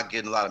someone that's not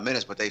getting a lot of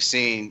minutes, but they've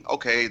seen,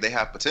 okay, they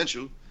have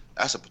potential.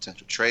 That's a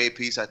potential trade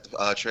piece at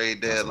the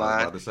trade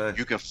deadline.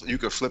 You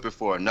can flip it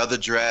for another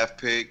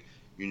draft pick.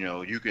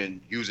 You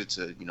can use it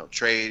to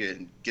trade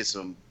and get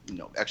some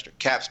extra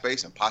cap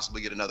space and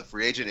possibly get another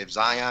free agent if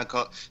Zion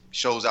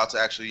shows out to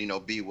actually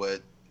be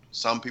what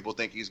some people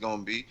think he's going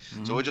to be.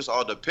 Mm-hmm. So it just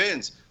all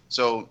depends.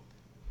 So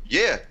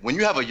yeah, when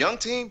you have a young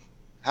team,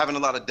 having a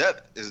lot of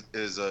depth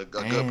is a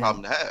good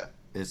problem to have.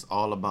 It's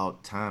all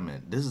about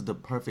timing. This is the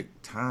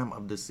perfect time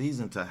of the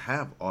season to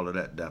have all of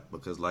that depth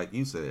because, like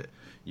you said,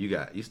 you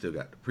still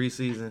got the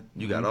preseason,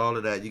 you got all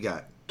of that, you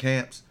got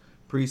camps,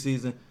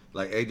 preseason.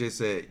 Like AJ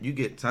said, you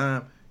get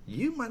time.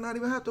 You might not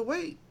even have to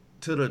wait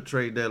to the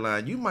trade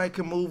deadline. You might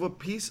can move a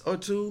piece or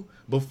two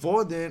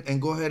before then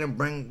and go ahead and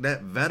bring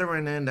that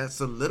veteran in that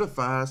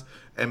solidifies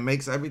and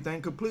makes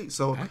everything complete.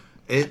 So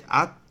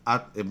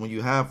when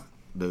you have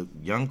the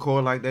young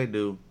core like they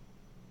do,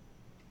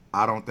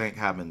 I don't think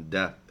having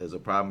depth is a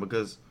problem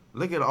because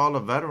look at all the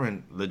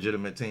veteran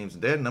legitimate teams.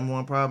 Their number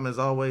one problem is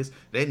always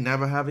they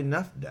never have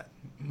enough depth.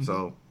 Mm-hmm.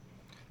 So,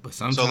 but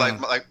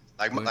sometimes,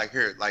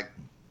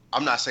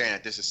 I'm not saying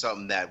that this is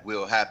something that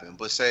will happen,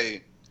 but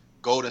say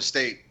Golden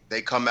State,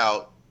 they coming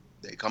out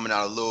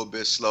a little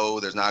bit slow.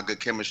 There's not good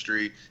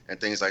chemistry and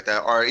things like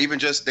that, or even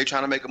just they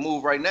trying to make a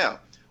move right now.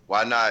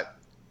 Why not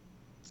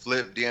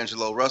flip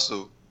D'Angelo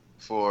Russell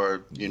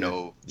for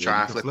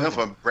try and flip him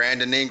for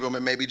Brandon Ingram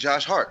and maybe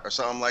Josh Hart or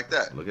something like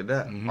that. Look at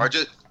that. Mm-hmm. Or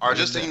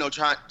just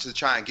to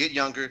try and get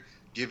younger,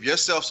 give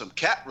yourself some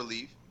cap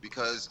relief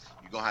because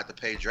you're gonna have to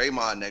pay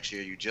Draymond next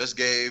year. You just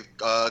gave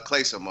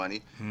Clay some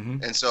money,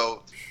 and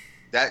so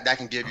that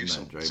can give you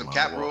some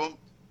cap room.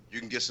 You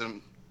can get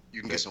some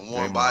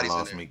warm bodies.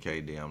 Lost me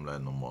KD. I'm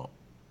letting them walk.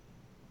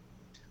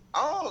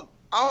 Hold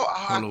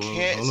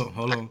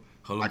on.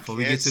 Before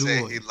we get to the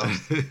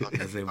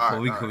war,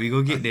 before we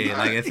go get there,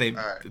 like I say,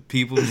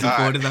 people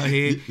supporters out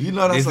here.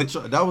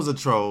 That was a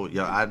troll.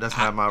 Yeah, that's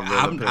not my real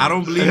opinion. I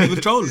don't believe you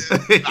was trolling.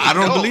 I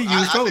don't believe you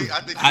was trolling.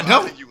 I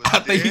think you was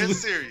dead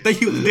serious.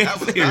 That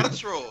was not a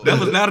troll. That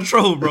was not a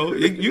troll, bro.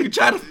 You can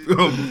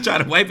try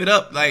to wipe it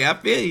up. Like I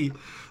feel you.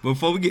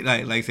 Before we get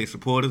like I say,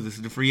 supporters, this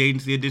is the free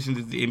agency edition.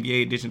 This is the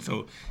NBA edition.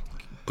 So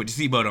put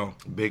your seatbelt on.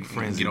 Big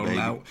frenzy, get on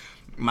loud.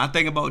 My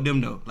thing about them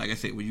though, like I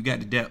said, when you got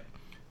the depth,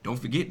 don't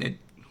forget that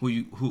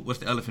What's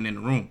the elephant in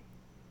the room?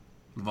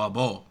 LeVar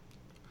Ball.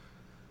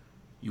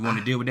 You want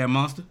to deal with that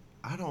monster?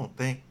 I don't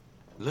think.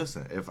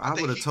 Listen, if I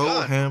would have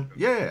told him,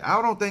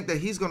 I don't think that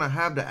he's gonna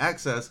have the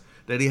access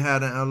that he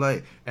had in LA.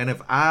 And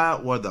if I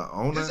were the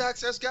owner, his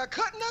access got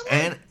cut in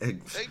LA.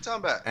 And talking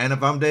about. And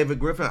if I'm David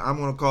Griffin, I'm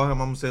gonna call him.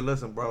 I'm gonna say,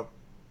 listen, bro,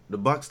 the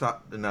buck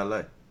stopped in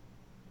LA.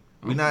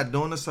 We're not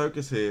doing the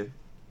circus here.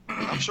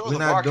 I'm sure we're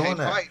not doing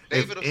that. Fight.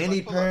 If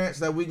any parents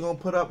that we gonna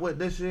put up with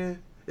this year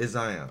is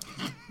Zion.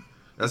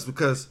 That's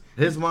because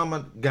his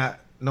mama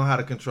know how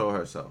to control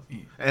herself,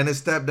 and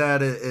his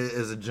stepdad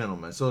is a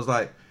gentleman. So it's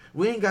like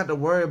we ain't got to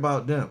worry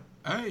about them.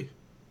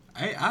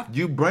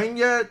 You bring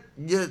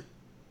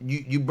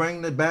you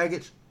bring the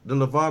baggage, the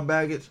LeVar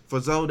baggage for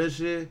Zoe this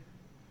year.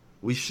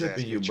 We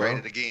shipping you, bro.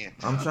 It again.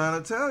 I'm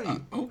trying to tell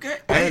you. Okay.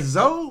 And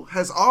Zoe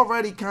has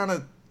already kind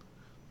of,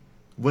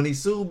 when he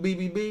sued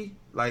BBB,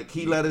 like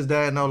he let his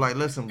dad know, like,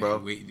 listen,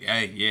 bro.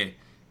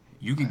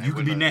 You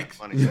could be next.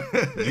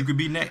 You could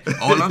be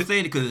next. All I'm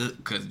saying is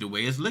because the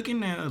way it's looking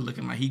now,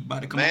 looking like he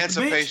about to come off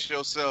the bench. Emancipate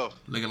yourself.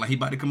 Looking like he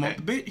about to come off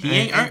the bench. He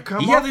ain't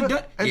earned. He hasn't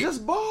done. And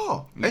just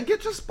ball and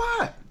get your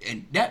spot.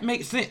 And that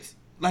makes sense.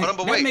 Like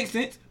that makes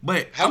sense.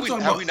 But I'm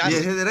talking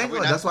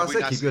about. That's why I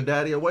said keep your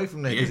daddy away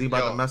from there because he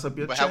about to mess up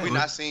your. But have we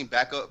not seen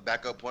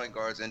backup point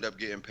guards end up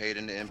getting paid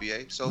in the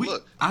NBA? So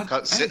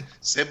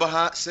sit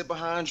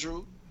behind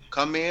Drew.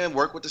 Come in,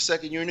 work with the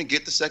second unit,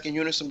 get the second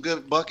unit some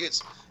good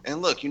buckets,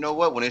 and look. You know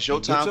what? When it's your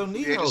time,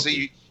 you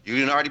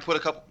didn't already put a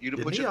couple. You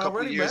didn't put your couple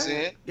of years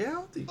in.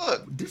 Yeah,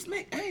 look. This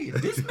makes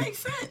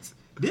sense.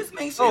 This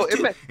makes sense.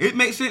 It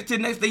makes sense to the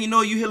next thing you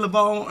know, you hit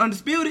LeVar on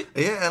Undisputed.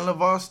 Yeah, and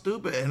LeVar's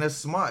stupid and it's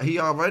smart. He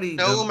already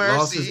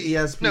lost his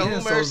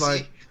ESPN, so it's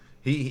like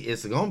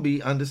it's gonna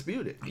be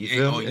Undisputed. You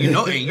feel me? You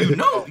know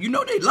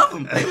they love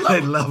him.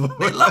 They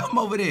love him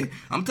over there.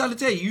 I'm trying to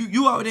tell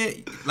you out there,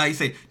 like you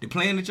say, the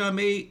plan that y'all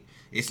made.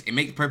 It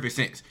makes perfect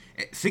sense.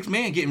 6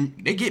 man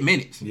they get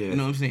minutes. Yeah. You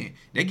know what I'm saying?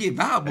 They get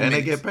valuable and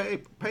minutes. They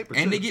get paper.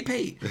 And they get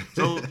paid.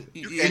 So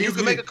you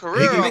can make a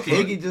career.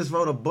 Iggy just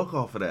wrote a book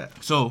off of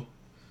that. So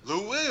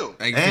Lou will.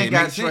 And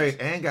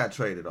got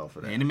traded off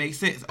of that. And it makes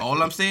sense.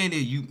 All I'm saying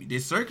is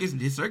this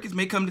circus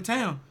may come to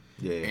town.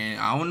 Yeah. And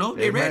I don't know if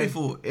they're ready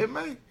for it. It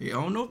may. I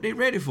don't know if they're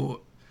ready for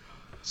it.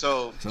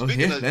 So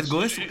speaking of, let's go.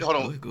 Hold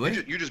on. Go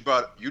ahead. You just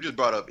brought up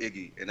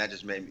Iggy, and that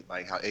just made me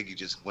like how Iggy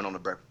just went on the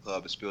Breakfast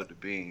Club and spilled the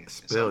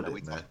beans.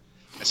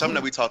 And something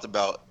that we talked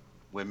about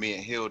when me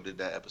and Hill did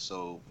that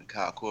episode when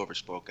Kyle Korver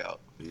spoke out.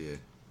 Yeah.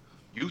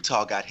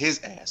 Utah got his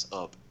ass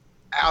up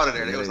out of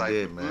there. Yeah, they was like,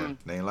 did, man.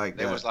 They ain't like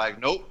that. They was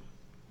like, nope.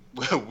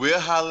 We'll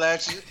holler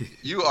at you.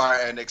 You are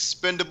an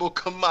expendable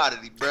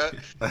commodity, bro.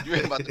 You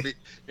ain't about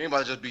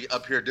to just be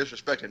up here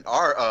disrespecting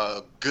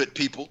our good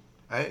people.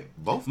 Hey,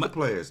 both the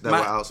players that were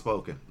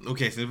outspoken.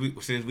 Okay,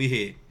 since we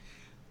here,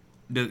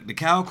 the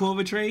Kyle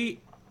Korver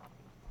trade,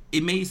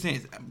 it made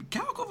sense.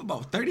 Kyle Korver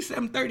about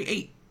 37,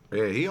 38.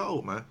 Yeah, he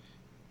old, man.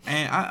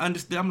 And I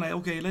understood. I'm like,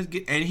 okay, let's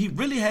get. And he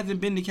really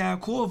hasn't been the Kyle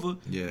Korver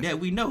that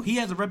we know. He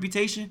has a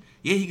reputation.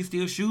 Yeah, he can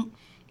still shoot.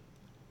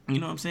 You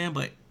know what I'm saying?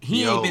 But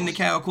he ain't been the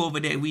Kyle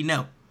Korver that we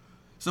know.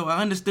 So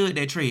I understood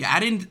that trade. I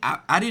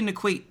didn't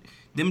equate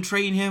them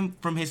trading him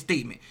from his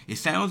statement. It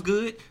sounds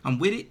good. I'm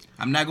with it.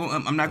 I'm not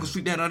gonna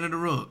sweep that under the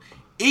rug.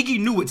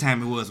 Iggy knew what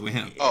time it was with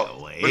him. But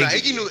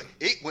Iggy knew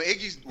when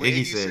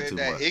Iggy said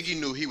that. Much. Iggy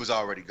knew he was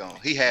already gone.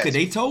 He had. Cause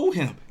they told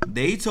him.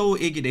 They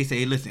told Iggy. They say,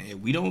 hey, listen, if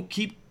we don't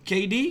keep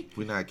KD,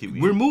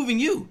 we're moving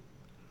you.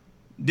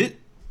 It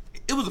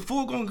was a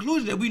foregone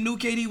conclusion that we knew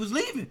KD was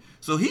leaving.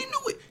 So he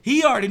knew it.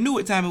 He already knew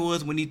what time it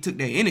was when he took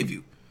that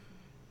interview.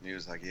 He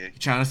was like, yeah.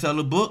 Trying to sell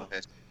a book.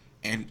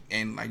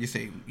 And like you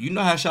say, you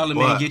know how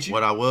Charlamagne get you.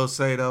 What I will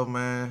say though,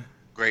 man,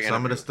 great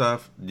some of the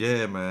stuff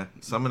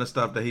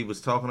that he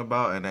was talking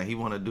about and that he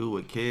want to do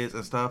with kids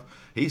and stuff,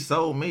 he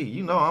sold me.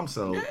 You know I'm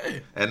sold. Yeah.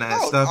 And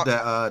that stuff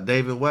that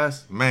David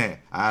West, man,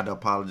 I had to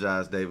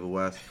apologize, David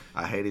West.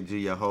 I hated you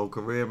your whole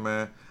career,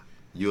 man.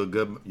 You're a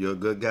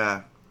good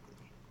guy.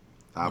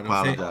 I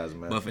apologize,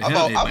 man. But for him,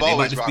 I've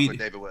always rocked with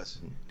David West.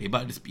 They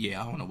about to speed.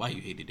 Yeah, I don't know why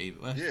you hated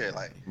David West. Yeah,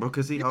 like bro,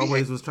 because he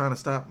always was trying to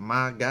stop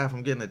my guy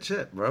from getting a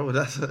chip, bro.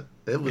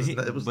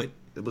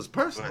 It was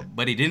personal.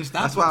 But he didn't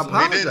stop. That's why I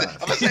apologize. I'm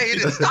gonna say he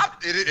didn't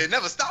stop. It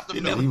never stopped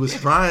him. He was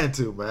trying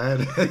to, man.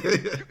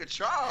 You could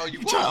try.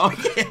 You won't.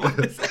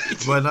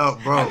 But no,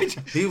 bro,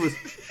 he was.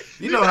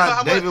 You know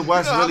how David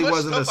West really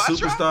wasn't a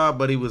superstar,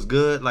 but he was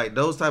good. Like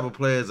those type of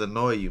players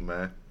annoy you,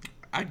 man.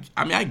 I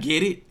mean, I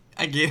get it.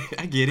 I get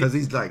it. Because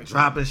he's like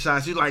dropping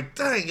shots. You're like,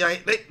 dang,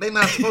 they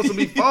not supposed to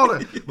be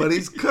falling, but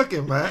he's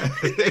cooking, man.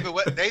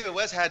 David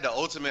West had the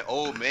ultimate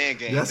old man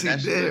game. Yes, he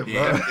did,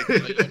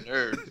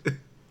 bro.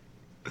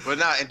 But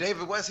now, and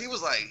David West, he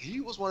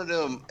was one of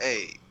them.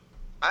 Hey,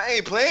 I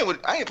ain't playing with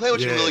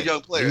you little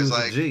young players. He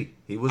was a G.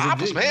 He was a G. I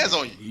put some hands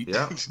on you.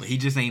 Yeah. But he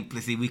just ain't.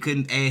 See, we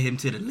couldn't add him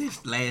to the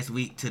list last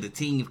week to the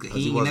team because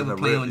he ain't never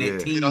played on that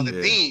team. On the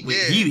team,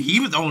 He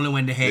was the only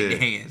one that had the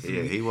hands.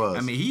 Yeah, he was.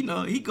 I mean, he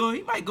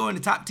might go in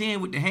the top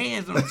 10 with the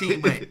hands on the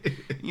team, but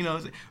you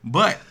know.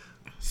 But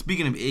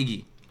speaking of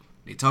Iggy,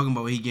 they talking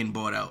about he getting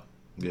bought out.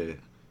 Yeah.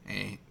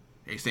 And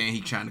They saying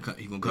he gonna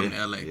come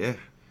to LA. Yeah,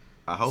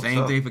 I hope Same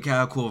so. thing for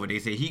Kyle Korver. They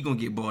say he gonna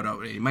get bought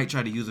out. They might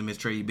try to use him as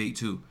trade bait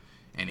too,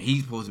 and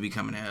he's supposed to be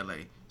coming to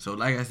LA. So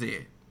like I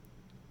said,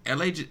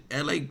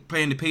 LA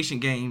playing the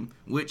patient game,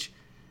 which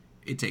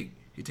it take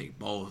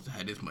balls to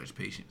have this much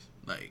patience.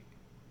 Like,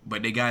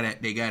 but they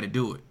gotta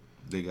do it.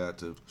 They got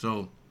to.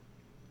 So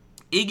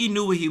Iggy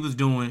knew what he was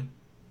doing.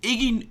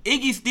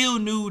 Iggy still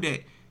knew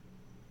that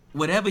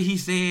whatever he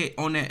said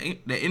on that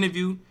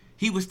interview,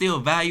 he was still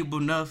valuable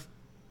enough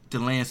to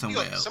land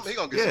somewhere else. He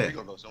gonna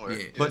go somewhere.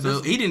 Yeah. But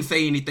so he didn't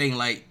say anything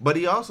like. But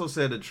he also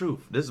said the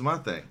truth. This is my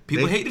thing.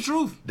 People hate the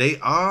truth. They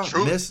are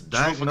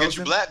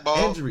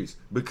misdiagnosing injuries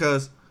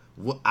because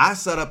I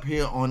sat up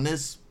here on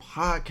this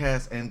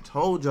podcast and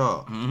told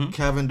y'all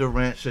Kevin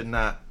Durant should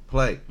not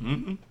play.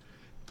 Mm-hmm.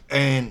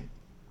 And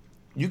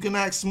you can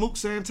ask Smook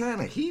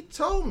Santana. He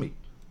told me.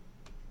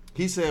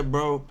 He said,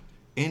 bro,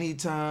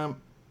 anytime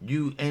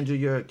you injure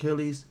your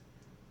Achilles,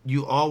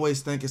 you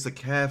always think it's a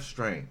calf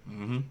strain.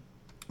 Mm-hmm.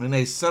 And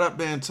they sat up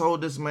there and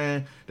told this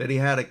man that he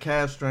had a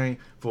calf strain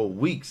for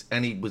weeks,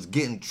 and he was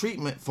getting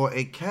treatment for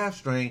a calf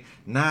strain,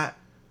 not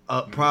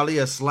probably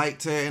a slight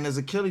tear in his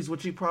Achilles,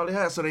 which he probably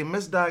had. So they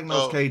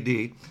misdiagnosed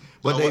KD,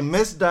 but they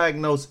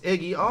misdiagnosed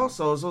Iggy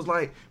also. So it's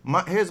like,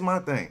 here's my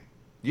thing.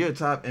 You're a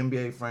top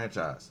NBA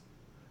franchise.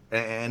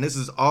 And this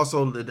is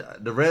also,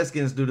 the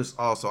Redskins do this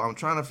also. I'm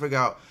trying to figure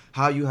out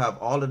how you have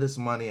all of this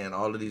money and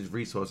all of these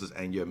resources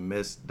and you're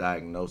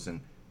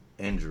misdiagnosing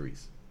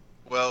injuries.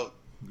 Well,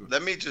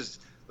 let me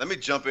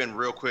jump in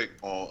real quick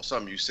on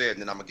something you said,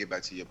 and then I'm going to get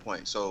back to your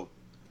point. So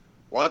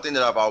one thing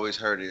that I've always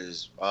heard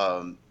is,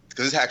 because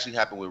this actually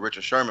happened with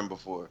Richard Sherman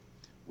before,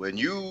 when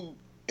you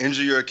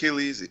injure your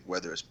Achilles,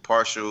 whether it's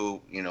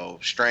partial,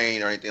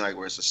 strain or anything like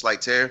where it's a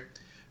slight tear,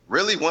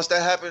 really, once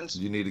that happens,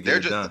 you need to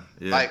get it done.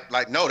 Yeah.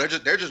 No,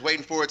 they're just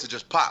waiting for it to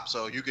just pop,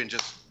 so you can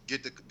just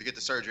get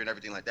the surgery and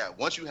everything like that.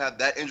 Once you have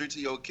that injury to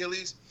your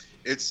Achilles,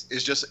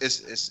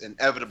 it's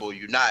inevitable.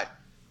 You're not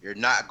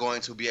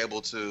going to be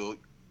able to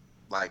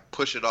like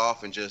push it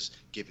off and just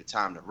give it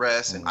time to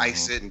rest and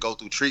ice it and go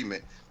through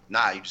treatment.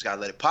 Nah, you just gotta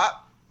let it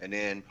pop, and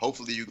then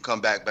hopefully you can come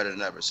back better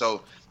than ever.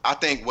 So I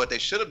think what they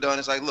should have done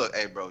is like, look,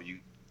 hey, bro, you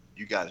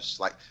got a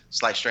slight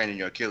strain in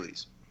your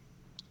Achilles.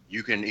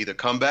 You can either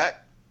come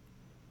back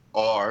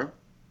or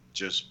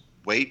just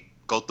wait,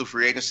 go through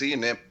free agency,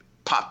 and then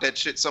pop that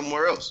shit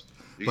somewhere else.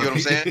 You get what I'm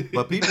saying?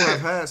 But people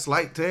have had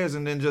slight tears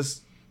and then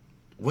just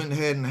went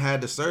ahead and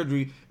had the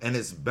surgery, and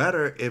it's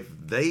better if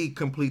they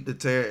complete the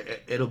tear.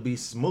 It'll be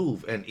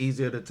smooth and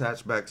easier to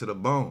attach back to the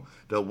bone.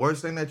 The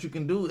worst thing that you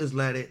can do is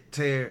let it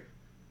tear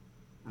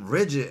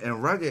rigid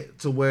and rugged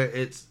to where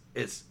it's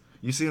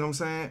you see what I'm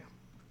saying?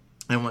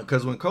 And when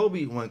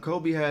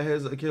Kobe had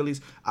his Achilles,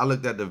 I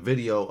looked at the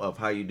video of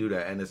how you do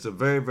that, and it's a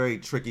very, very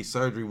tricky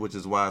surgery, which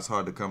is why it's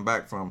hard to come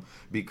back from,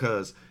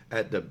 because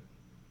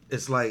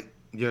it's like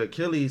your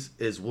Achilles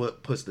is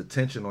what puts the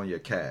tension on your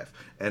calf,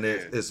 and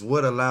it's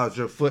what allows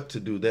your foot to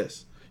do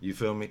this. You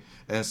feel me?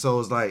 And so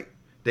it's like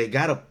they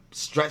gotta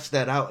stretch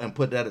that out and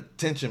put that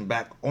tension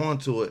back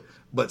onto it,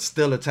 but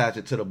still attach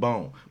it to the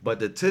bone. But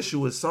the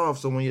tissue is soft,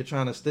 so when you're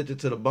trying to stitch it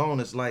to the bone,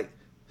 it's like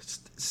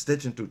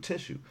stitching through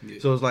tissue. Yeah.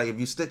 So it's like if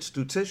you stitch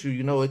through tissue,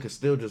 it could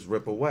still just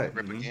rip away.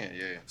 Rip again,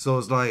 yeah. So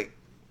it's like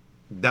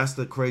that's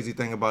the crazy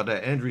thing about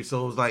that injury.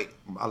 So it's like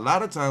a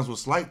lot of times with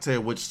slight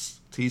tear, which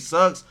T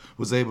Suggs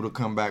was able to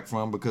come back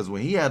from, because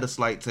when he had a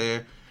slight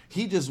tear,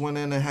 he just went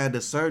in and had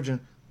the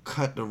surgeon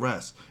cut the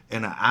rest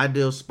in an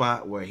ideal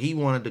spot where he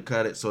wanted to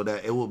cut it so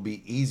that it would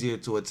be easier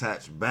to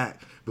attach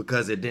back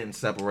because it didn't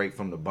separate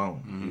from the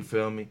bone. Mm-hmm. You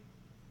feel me?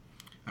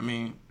 I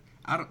mean,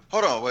 I don't.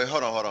 Hold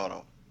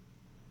on.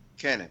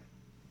 Cannon,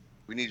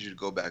 we need you to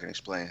go back and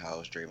explain how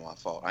it's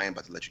Draymond's fault. I ain't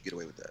about to let you get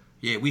away with that.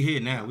 Yeah, we here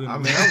now.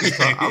 I'm just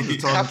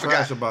talking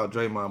trash about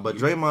Draymond, but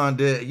Draymond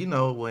did,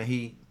 when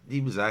he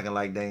was acting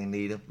like they didn't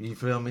need him. You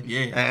feel me?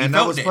 Yeah, and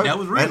that was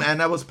real.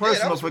 And that was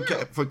personal for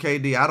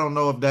KD. I don't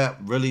know if that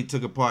really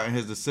took a part in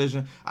his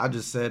decision. I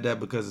just said that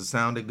because it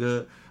sounded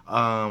good.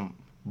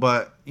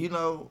 But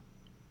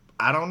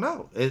I don't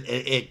know.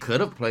 It could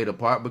have played a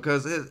part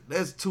because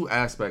there's two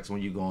aspects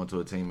when you go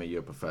into a team and you're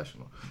a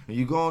professional. When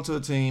you go into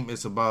a team,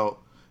 it's about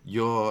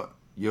your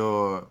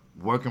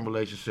working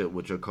relationship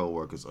with your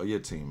coworkers or your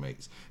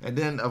teammates. And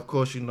then, of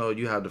course,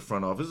 you have the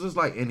front office. It's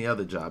like any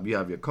other job. You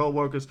have your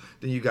coworkers,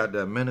 then you got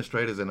the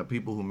administrators and the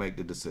people who make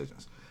the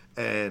decisions.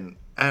 And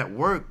at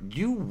work,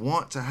 you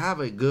want to have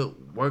a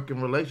good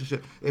working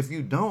relationship. If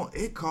you don't,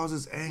 it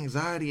causes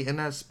anxiety in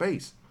that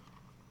space.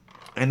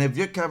 And if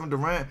you're Kevin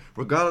Durant,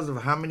 regardless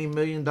of how many $1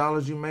 million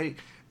you make,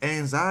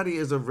 anxiety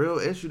is a real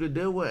issue to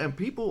deal with. And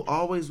people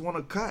always want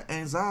to cut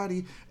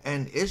anxiety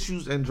and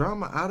issues and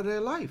drama out of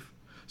their life.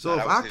 So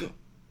if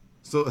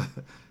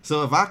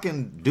I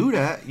can do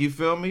that, you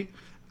feel me?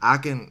 I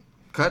can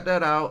cut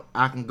that out.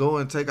 I can go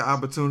and take an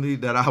opportunity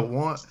that I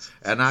want,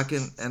 and I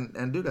can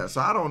and do that. So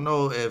I don't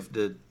know if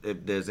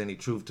there's any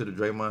truth to the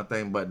Draymond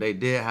thing, but they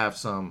did have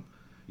some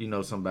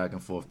back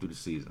and forth through the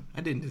season.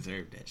 I didn't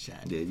deserve that shot.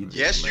 Yeah, you did.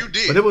 Yes, you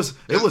did. But it was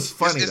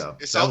funny though.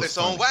 It's on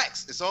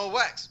wax. It's on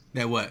wax.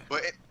 That what?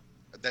 But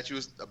that you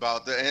was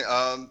about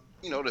the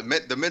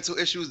the mental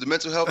issues, the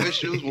mental health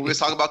issues when we was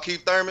talking about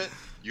Keith Thurman.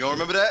 You don't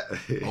remember that?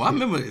 Oh, I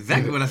remember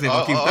exactly what I said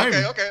about Keith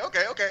Thurman.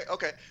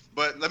 Okay.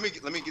 But let me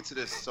get to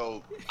this.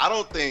 So I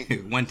don't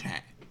think one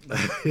time.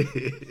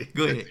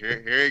 Go ahead.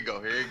 Here you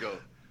go.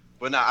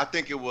 But now I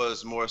think it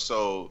was more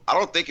so. I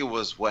don't think it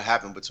was what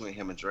happened between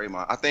him and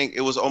Draymond. I think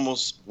it was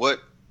almost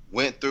what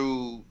went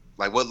through,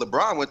 like what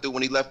LeBron went through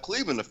when he left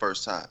Cleveland the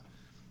first time.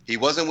 He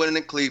wasn't winning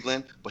in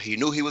Cleveland, but he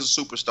knew he was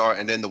a superstar.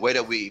 And then the way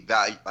that we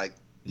value,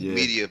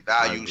 media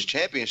values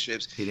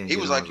championships, he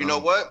was like, you know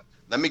what?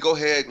 Let me go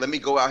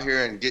out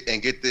here and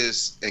get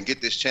this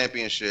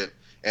championship,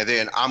 and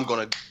then I'm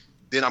gonna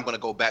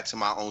go back to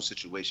my own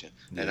situation.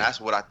 Yeah. And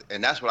that's what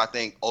I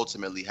think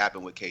ultimately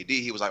happened with KD.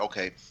 He was like,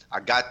 okay, I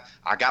got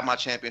my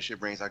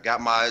championship rings, I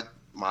got my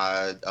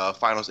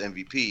Finals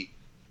MVP.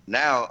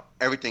 Now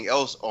everything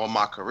else on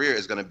my career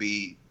is gonna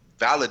be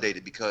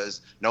validated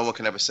because no one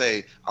can ever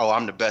say, oh,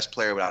 I'm the best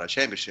player without a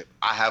championship.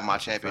 I have my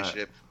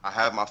championship. I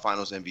have my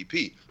Finals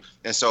MVP.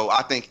 And so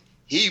I think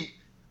he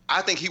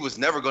was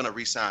never going to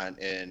re-sign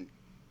in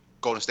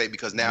Golden State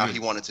because now he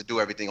wanted to do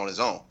everything on his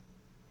own.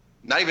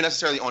 Not even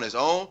necessarily on his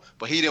own,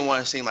 but he didn't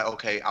want to seem like,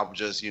 okay, I'm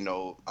just,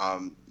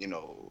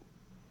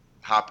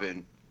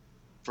 hopping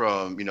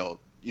from,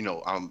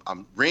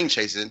 I'm ring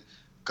chasing,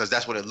 because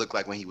that's what it looked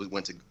like when he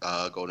went to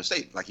Golden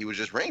State. Like he was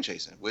just ring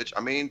chasing, which,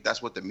 I mean,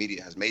 that's what the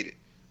media has made it.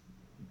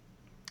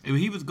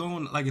 He was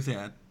going, like I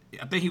said,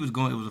 I think he was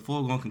going, it was a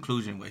foregone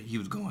conclusion where he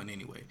was going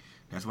anyway.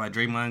 That's why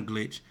Draymond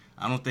glitched.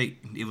 I don't think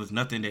it was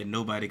nothing that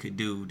nobody could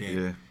do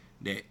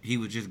that he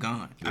was just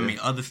gone. Yeah. I mean,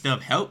 other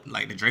stuff helped,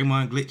 like the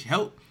Draymond glitch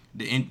helped.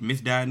 The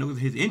misdiagnosis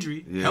his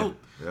injury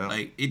helped. Yeah.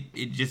 Like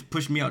it just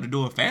pushed me out the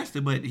door faster,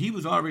 but he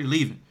was already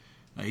leaving.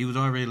 But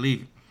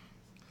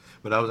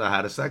I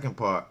had a second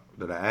part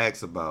that I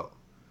asked about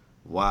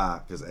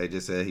why, because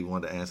AJ said he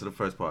wanted to answer the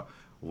first part.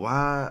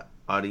 Why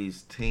are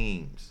these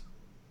teams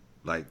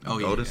like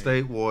Golden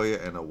State Warrior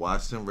and the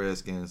Washington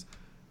Redskins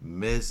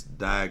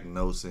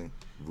misdiagnosing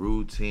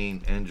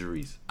routine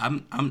injuries?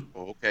 I'm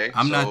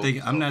not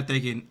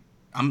thinking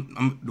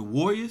the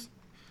Warriors.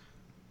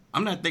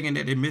 I'm not thinking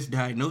that they're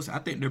misdiagnosed. I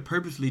think they're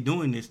purposely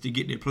doing this to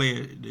get their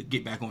player to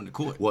get back on the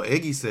court. Well,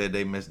 Iggy said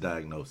they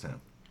misdiagnosed him.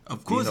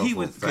 Of course he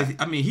would.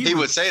 I mean, he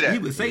would say that. He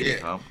would say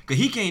that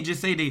because he can't just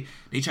say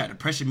they tried to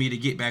pressure me to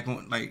get back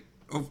on. Like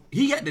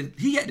he had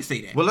to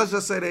say that. Well, let's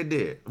just say they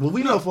did. Well,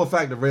 we know for a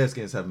fact the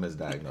Redskins have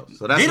misdiagnosed.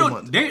 So that's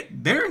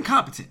they're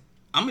incompetent.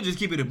 I'm gonna just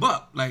keep it a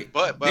buck. Like,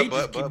 they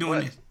just keep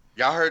doing this.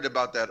 Y'all heard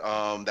about that?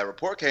 That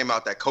report came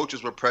out that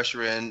coaches were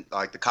pressuring,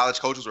 like the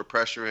college coaches were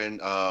pressuring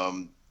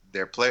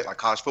their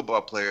college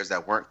football players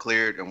that weren't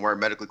cleared and weren't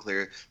medically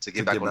cleared to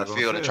get back on the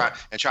field and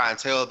try and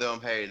tell them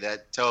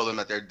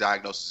that their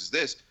diagnosis is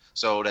this,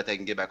 so that they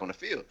can get back on the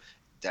field.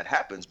 That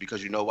happens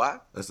because you know why?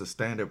 That's a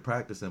standard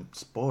practice in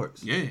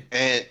sports. Yeah.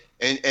 And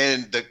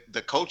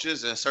the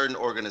coaches and certain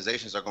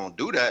organizations are going to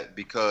do that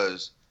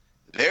because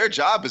their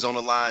job is on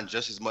the line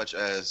just as much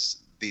as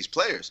these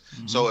players.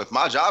 Mm-hmm. So if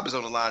my job is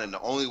on the line and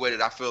the only way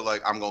that I feel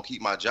like I'm going to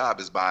keep my job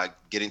is by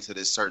getting to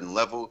this certain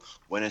level,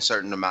 winning a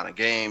certain amount of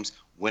games,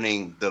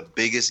 winning the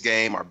biggest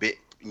game, or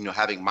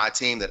having my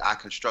team that I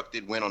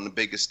constructed win on the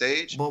biggest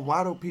stage. But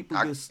why do people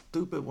get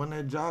stupid when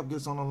their job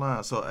gets on the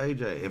line? So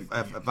AJ,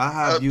 if I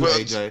have you,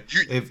 AJ,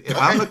 if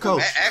I'm the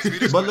coach,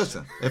 but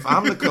listen, if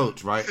I'm the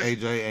coach, right,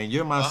 AJ, and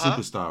you're my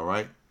superstar,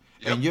 right,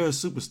 and you're a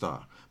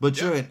superstar, but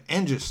you're an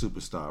injured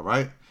superstar,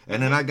 right?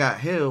 And then I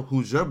got Hill,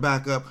 who's your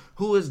backup,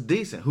 who is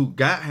decent, who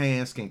got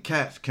hands, can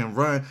catch, can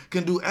run,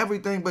 can do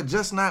everything, but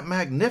just not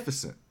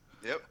magnificent.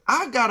 Yep.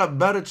 I got a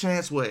better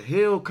chance with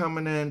Hill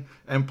coming in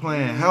and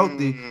playing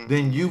healthy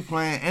than you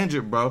playing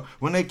injured, bro.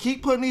 When they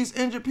keep putting these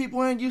injured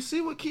people in, you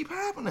see what keep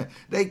happening.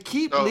 They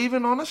keep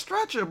leaving on a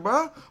stretcher,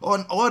 bro.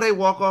 Or they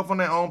walk off on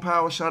their own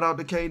power. Shout out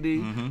to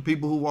KD. Mm-hmm.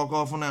 People who walk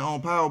off on their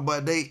own power,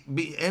 but they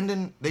be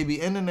ending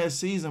their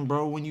season,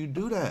 bro, when you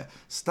do that.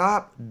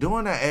 Stop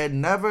doing that. It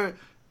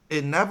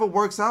never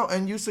works out,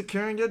 and you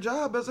securing your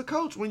job as a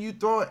coach when you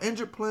throw an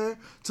injured player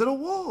to the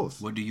wolves.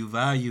 What do you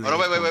value? Oh, no,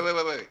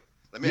 wait.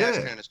 Let me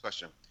ask Karen this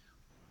question.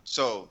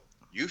 So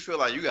you feel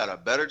like you got a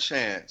better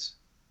chance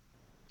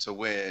to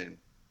win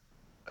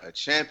a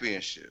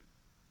championship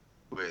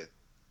with,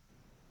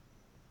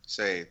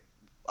 say,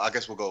 I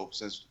guess we'll go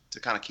to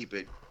kind of keep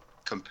it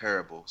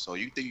comparable. So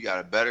you think you got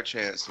a better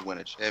chance to win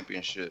a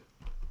championship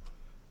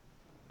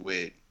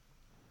with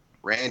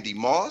Randy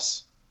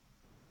Moss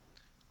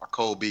or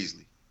Cole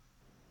Beasley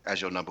as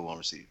your number one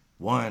receiver?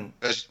 One,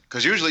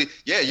 because usually, Cole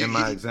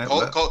Beasley's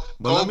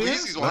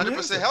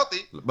 100% healthy.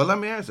 But let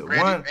me answer.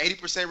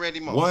 80% Randy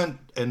Moss. One,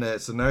 in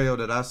that scenario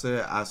that I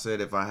said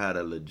if I had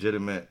a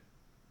legitimate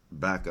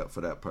backup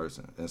for that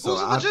person. And so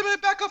who's a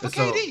legitimate backup for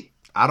KD?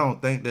 I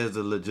don't think there's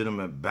a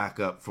legitimate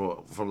backup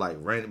for like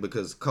Randy,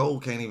 because Cole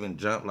can't even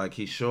jump, like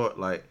he's short.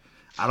 Like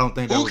I don't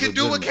think who can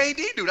do what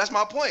KD do. That's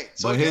my point.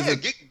 So get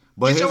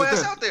your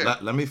ass out there.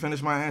 Let me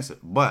finish my answer.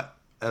 But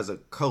as a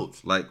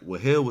coach, like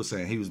what Hill was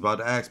saying, he was about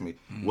to ask me,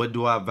 what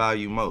do I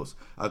value most?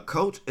 A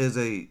coach is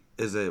a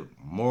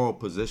moral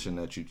position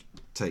that you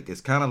take.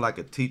 It's kind of like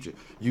a teacher.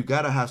 You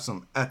got to have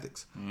some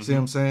ethics. See what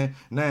I'm saying?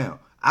 Now,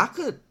 I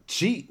could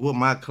cheat with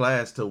my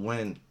class to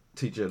win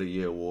Teacher of the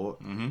Year award.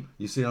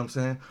 You see what I'm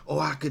saying?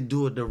 Or I could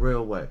do it the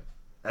real way.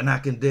 And I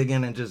can dig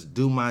in and just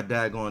do my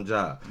daggone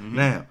job.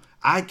 Now,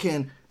 I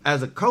can,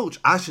 as a coach,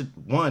 I should,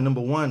 number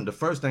one, the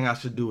first thing I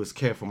should do is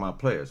care for my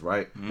players,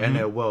 right? And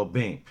their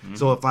well-being.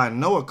 So if I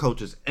know a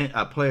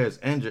player is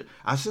injured,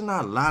 I should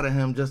not lie to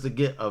him just to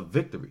get a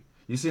victory.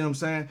 You see what I'm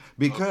saying?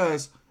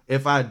 Because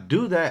if I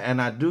do that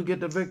and I do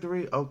get the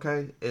victory,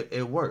 okay,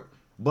 it worked.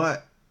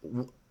 But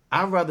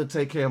I'd rather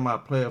take care of my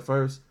player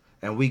first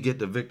and we get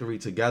the victory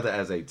together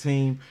as a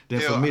team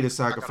than for me to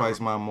sacrifice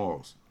my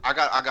morals. I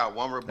got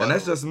one rebuttal. And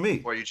that's just me.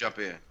 Before you jump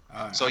in.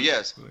 So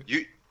yes,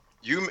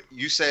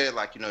 you said,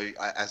 like, you know,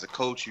 as a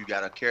coach, you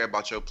gotta care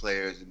about your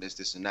players and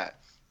this and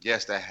that.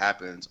 Yes, that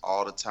happens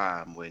all the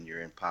time when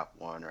you're in Pop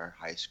One or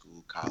high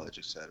school, college,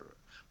 etc.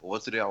 But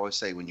what do they always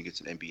say when you get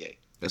to the NBA?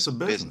 It's a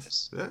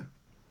business. Yeah.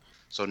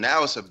 So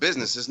now it's a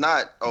business. It's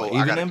not,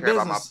 I gotta care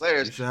about my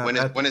players.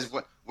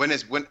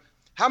 When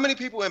how many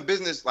people in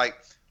business, like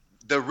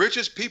the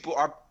richest people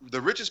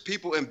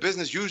in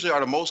business usually are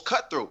the most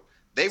cutthroat.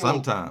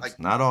 Sometimes, like,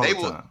 not all the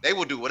time. They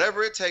will do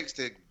whatever it takes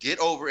to get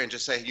over and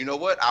just say, you know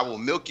what, I will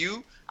milk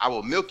you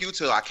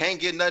till I can't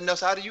get nothing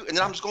else out of you, and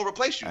then I'm just gonna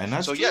replace you. And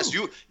that's so true. Yes,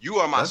 you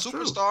are my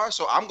superstar,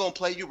 so I'm gonna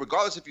play you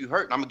regardless if you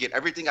hurt, and I'm gonna get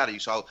everything out of you.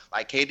 So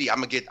like KD, I'm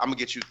gonna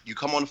get you. You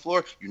come on the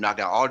floor, you knock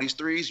down all these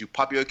threes, you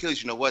pop your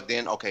Achilles. You know what?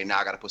 Then okay, now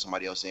I gotta put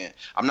somebody else in.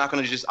 I'm not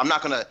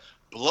gonna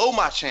blow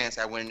my chance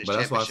at winning this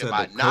championship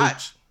by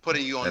not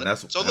putting you on. And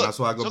that's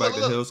why I go back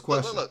to Hill's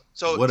question.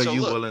 What are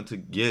you willing to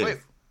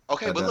give?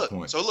 Okay, but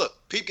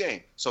look, peep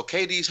game. So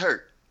KD's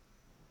hurt.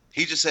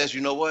 He just says, you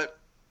know what?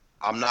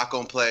 I'm not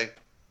going to play.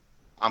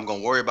 I'm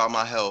going to worry about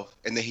my health.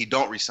 And then he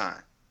don't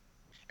resign.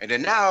 And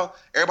then now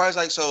everybody's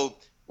like, so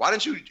why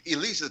didn't you at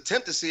least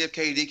attempt to see if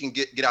KD can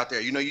get out there?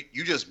 You know,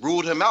 you just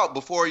ruled him out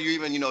before you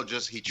even, he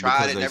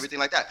tried it and everything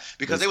like that.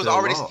 Because they was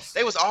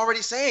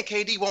already saying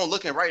KD won't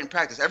looking right in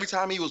practice. Every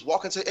time he was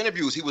walking to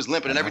interviews, he was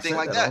limping and everything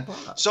like that.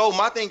 So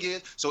my thing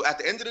is, so at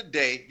the end of the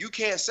day, you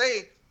can't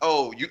say,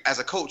 you as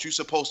a coach, you're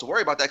supposed to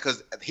worry about that,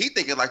 because he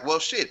thinking like, well,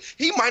 shit,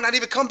 he might not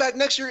even come back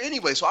next year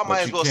anyway. So I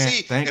might as well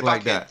see. Think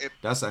like that.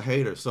 That's a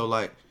hater. So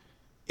like,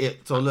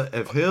 if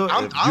Hill,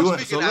 I'm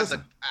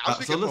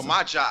speaking for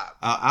my job.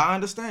 I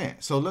understand.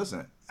 So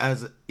listen,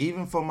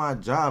 even for my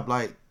job,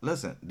 like,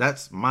 listen,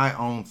 that's my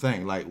own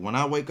thing. Like when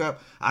I wake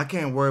up, I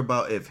can't worry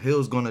about if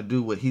Hill's gonna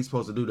do what he's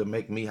supposed to do to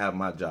make me have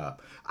my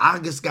job. I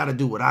just gotta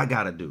do what I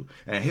gotta do,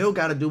 and Hill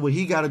gotta do what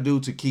he gotta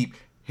do to keep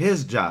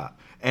his job.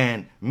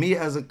 And me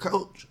as a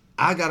coach,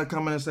 I got to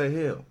come in and say,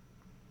 Hill,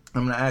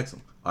 I'm going to ask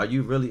him, are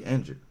you really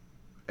injured?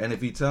 And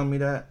if he tell me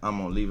that, I'm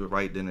going to leave it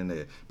right then and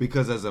there.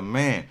 Because as a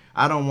man,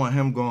 I don't want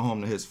him going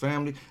home to his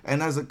family.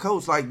 And as a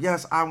coach, like,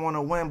 yes, I want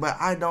to win, but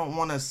I don't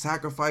want to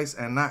sacrifice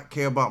and not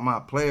care about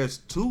my players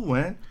to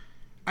win.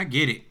 I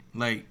get it.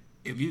 Like,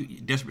 if you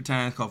desperate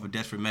times call for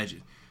desperate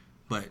measures.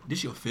 But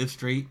this your 5th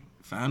straight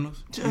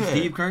finals? Yeah.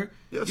 Steve Kerr?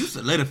 Yes. You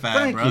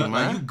solidified, bro.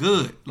 Like, you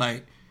good.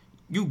 Like,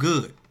 you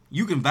good.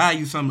 You can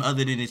value something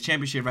other than this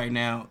championship right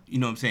now. You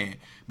know what I'm saying?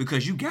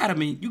 Because you got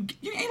him in. You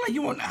ain't like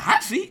you on the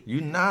hot seat. You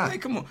not. Like,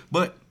 come on.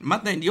 But my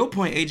thing, your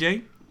point,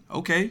 AJ.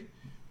 Okay.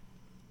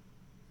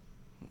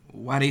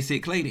 Why they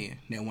sit Klay then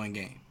that one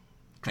game?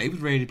 Klay was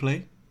ready to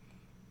play.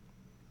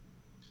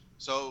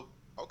 So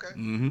okay.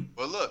 Mm-hmm.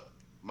 But look,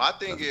 my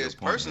thing is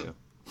personally.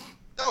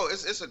 No,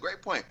 it's a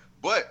great point.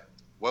 But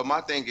what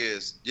my thing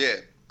is, yeah,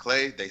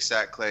 Klay. They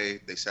sat Klay.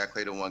 They sat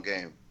Klay in one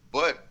game.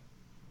 But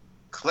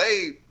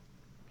Klay,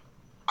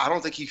 I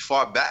don't think he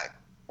fought back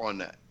on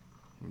that.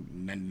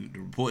 And the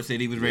report said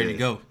he was ready to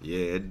go.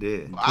 Yeah, it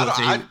did.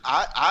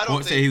 I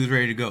don't think he was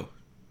ready to go.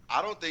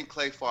 I don't think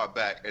Klay fought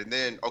back. And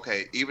then,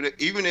 okay, even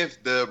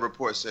if the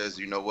report says,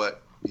 you know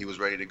what, he was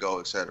ready to go,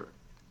 etc.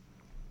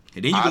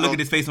 And then you can look at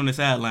his face on the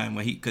sideline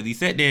because he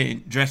sat there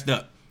and dressed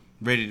up,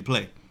 ready to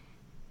play.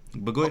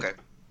 But go ahead. Okay,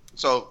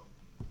 so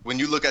when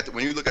you look at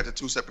the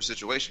two separate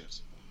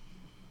situations,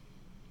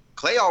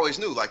 Klay always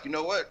knew, like, you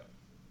know what,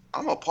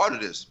 I'm a part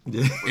of this.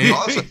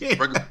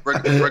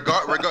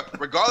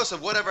 Regardless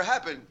of whatever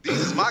happened,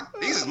 these is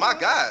my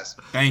guys.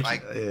 Thank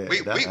you.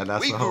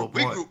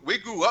 We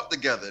grew up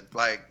together.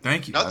 Like,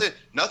 thank you.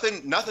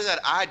 Nothing that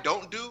I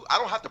don't do. I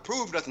don't have to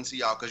prove nothing to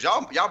y'all, because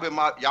y'all been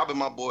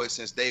my boys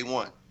since day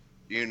one.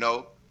 You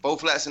know, 4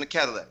 flats in the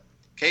Cadillac.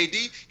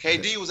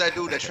 KD was that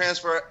dude that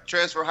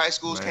transfer high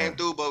schools came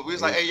through, but we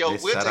was like, hey yo,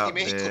 we'll take him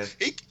in.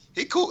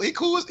 He cool.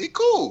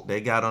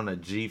 They got on a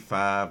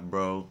G5,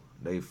 bro.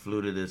 They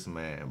flew to this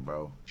man,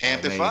 bro.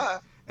 Hampton 5.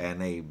 And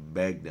they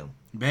begged him.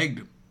 Begged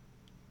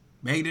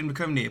him to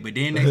come there. But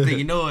then next thing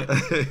you know it,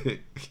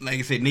 like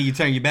I said, then you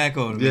turn your back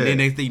on him. Yeah. And then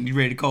next thing you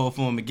ready to call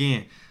for him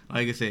again.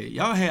 Like I said,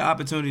 y'all had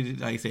opportunity,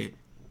 like I said,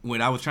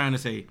 when I was trying to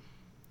say,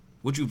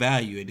 what you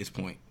value at this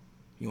point?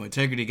 Your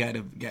integrity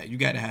you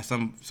got to have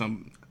some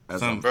form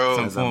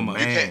of.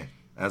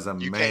 as a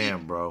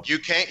man, bro. You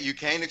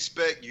can't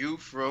expect you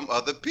from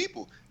other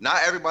people. Not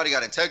everybody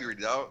got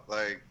integrity, dog.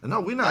 Like,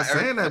 no, we're not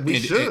saying that we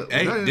should.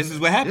 Hey, this is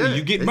what happened. Yeah,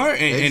 you get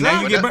burnt, and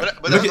now you get burnt.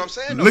 But that's what I'm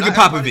saying. Look at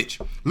Popovich.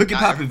 Look at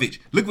Popovich.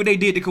 Look what they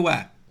did to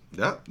Kawhi.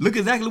 Yep. Look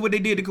exactly what they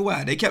did to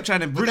Kawhi. They kept trying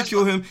to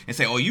ridicule him and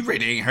say, "Oh, you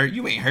really ain't hurt.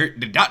 You ain't hurt.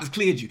 The doctors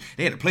cleared you."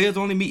 They had a players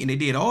only meeting. They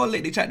did all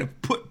that. They tried to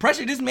put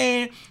pressure this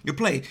man to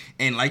play.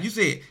 And like you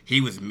said, he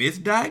was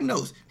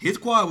misdiagnosed. His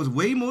quad was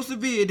way more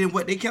severe than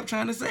what they kept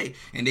trying to say.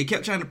 And they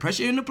kept trying to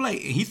pressure him to play.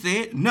 And he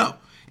said no.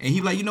 And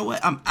he was like, you know what?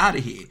 I'm out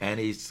of here. And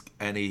he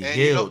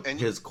healed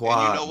his quad.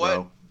 And you know what?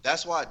 Bro.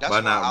 That's why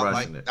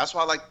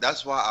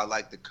I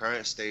like the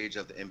current stage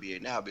of the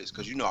NBA now,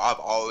 because I've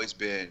always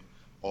been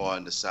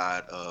on the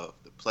side of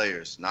the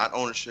players, not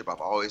ownership.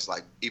 I've always,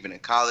 like, even in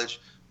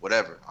college,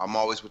 whatever, I'm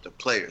always with the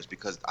players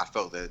because I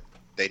felt that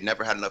they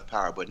never had enough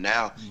power. But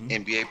now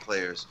NBA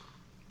players,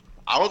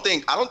 I don't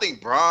think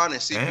Bron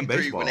and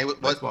CP3 when they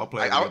baseball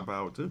players have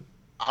power too.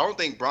 I don't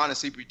think Bron and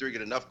CP3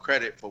 get enough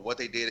credit for what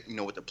they did,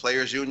 with the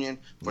players union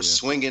for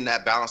swinging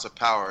that balance of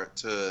power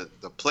to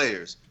the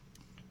players.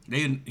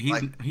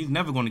 He's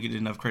never going to get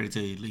enough credit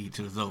till he leaves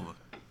till it's over.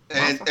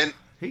 And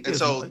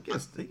so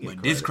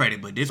this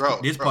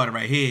part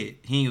right here,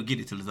 he ain't gonna get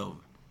it till it's over.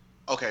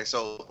 Okay,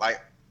 so like,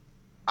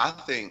 I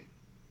think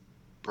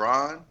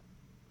Bron,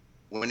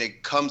 when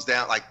it comes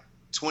down, like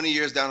 20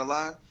 years down the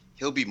line,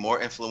 he'll be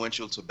more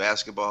influential to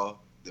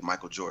basketball than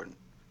Michael Jordan.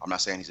 I'm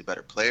not saying he's a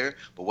better player,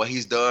 but what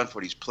he's done for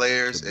these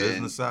players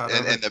and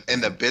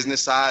the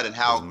business side and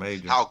how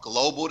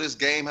global this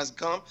game has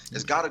come,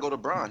 it's got to go to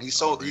Bron. He's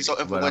so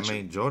influential. But I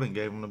mean, Jordan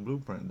gave him the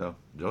blueprint though.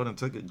 Jordan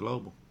took it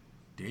global.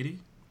 Did he?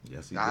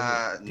 Yes, he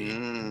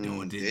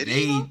did. Did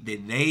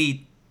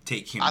they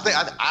take him?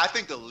 I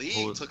think the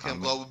league took him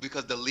global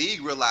because the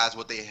league realized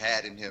what they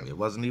had in him. It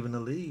wasn't even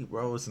the league,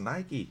 bro. It's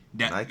Nike.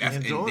 Nike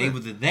and Jordan. They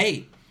was a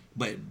they.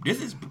 But this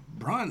is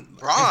Bron.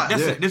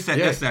 That's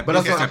that. But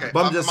I'm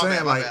just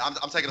saying, like,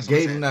 I'm taking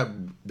gave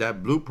him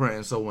that blueprint,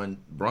 and so when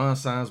Bron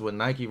signs with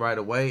Nike right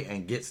away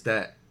and gets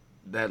that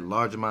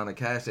large amount of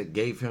cash, that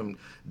gave him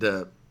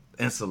the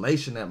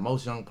insulation that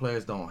most young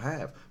players don't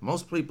have.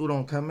 Most people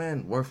don't come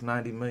in worth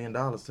 $90 million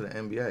to the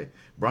NBA.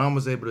 Bron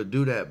was able to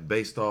do that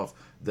based off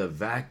the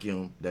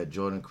vacuum that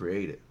Jordan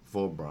created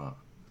for Bron.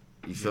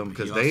 You feel me?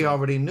 Because they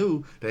already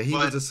knew that he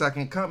was the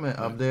second coming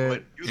of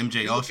their.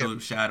 MJ also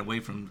shied away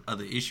from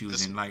other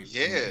issues and like.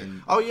 Yeah.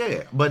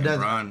 But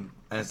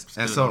that's.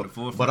 And so,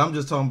 but I'm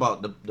just talking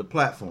about the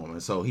platform,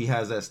 and so he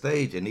has that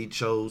stage, and he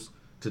chose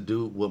to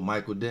do what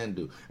Michael didn't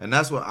do, and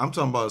that's what I'm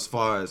talking about as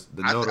far as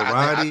the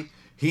notoriety.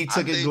 He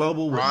took it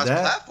global with that,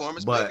 platform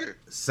is bigger.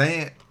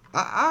 Saying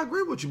I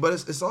agree with you, but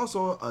it's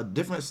also a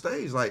different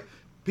stage. Like,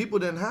 people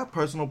didn't have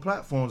personal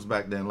platforms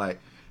back then. Like,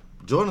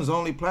 Jordan's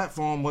only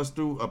platform was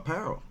through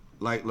apparel.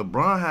 Like,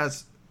 LeBron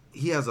has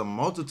a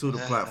multitude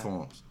of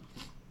platforms.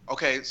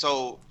 Okay,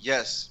 so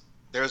yes,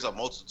 there's a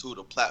multitude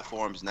of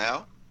platforms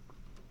now,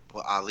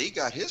 but Ali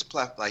got his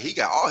platform. Like, he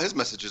got all his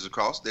messages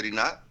across, did he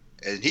not?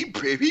 And he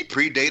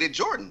predated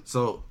Jordan.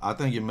 So I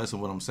think you're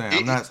missing what I'm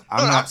saying.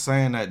 I'm not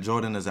saying that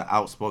Jordan is an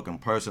outspoken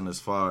person as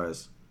far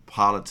as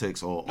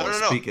politics or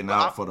speaking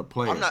out for the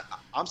players.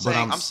 I'm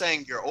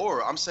saying your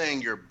aura. I'm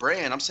saying your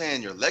brand. I'm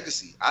saying your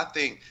legacy. I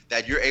think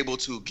that you're able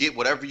to get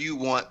whatever you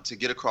want to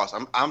get across.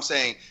 I'm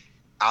saying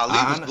Ali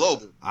was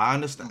global. I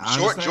understand.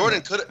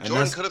 Jordan could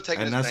have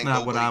taken this thing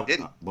global, but he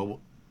didn't. But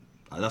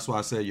that's why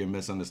I said you're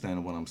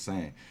misunderstanding what I'm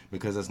saying,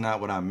 because that's not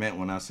what I meant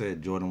when I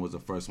said Jordan was the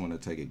first one to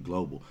take it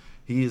global.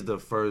 He is the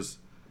first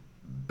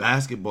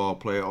basketball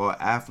player or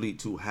athlete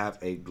to have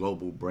a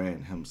global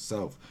brand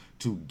himself,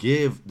 to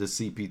give the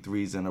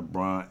CP3s and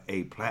LeBron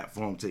a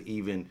platform to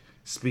even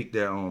speak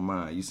their own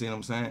mind. You see what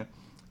I'm saying?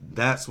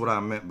 That's what I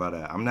meant by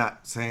that. I'm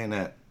not saying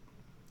that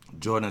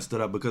Jordan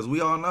stood up, because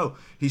we all know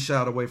he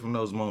shied away from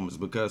those moments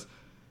because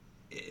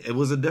it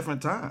was a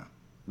different time.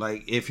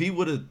 Like, if he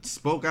would have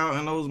spoke out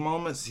in those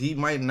moments, he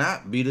might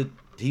have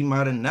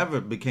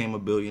never became a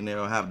billionaire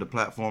or have the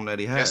platform that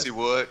he has. Yes, he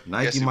would.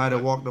 Nike might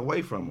have walked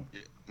away from him.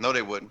 No,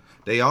 they wouldn't.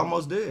 They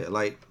almost did.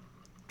 Like,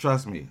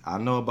 trust me, I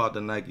know about the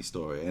Nike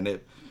story, and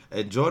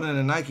Jordan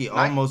and Nike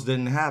almost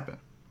didn't happen.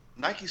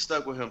 Nike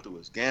stuck with him through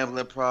his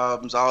gambling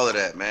problems, all of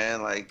that,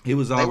 man. Like, he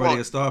was already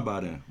a star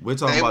by then. We're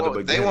talking about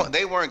the beginning.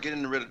 They weren't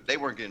getting rid of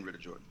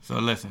Jordan. So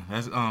listen,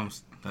 let's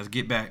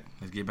get back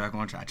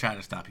on track. I tried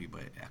to stop you,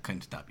 but I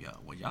couldn't stop y'all.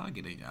 Well, y'all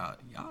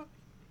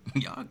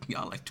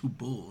like two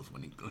bulls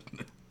when he goes.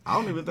 I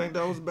don't even think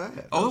that was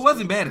bad. It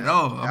wasn't bad at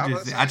all. I'm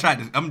just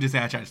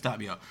saying I tried to stop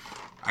y'all.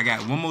 I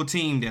got one more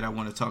team that I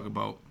want to talk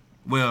about.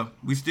 Well,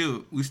 we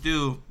still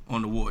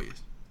on the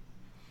Warriors.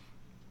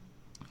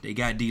 They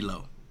got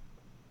D'Lo.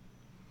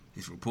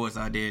 There's reports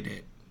out there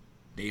that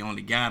they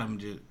only got him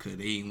just because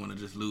they didn't want to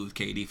just lose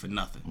KD for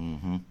nothing.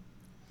 Mm-hmm.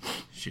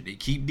 Should they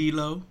keep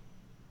D'Lo,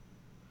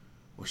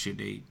 or should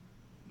they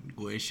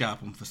go ahead and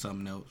shop him for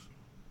something else?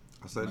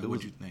 I said,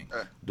 what you think?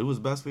 Do what's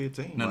best for your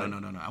team. No.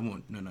 I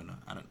won't. No.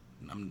 I don't.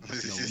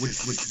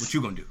 What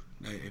you gonna do?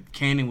 If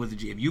Cannon was a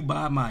G, if you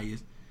Bob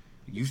Myers,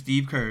 you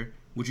Steve Kerr,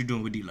 what you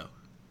doing with D'Lo?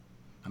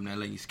 I'm not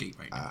letting you skate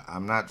right now.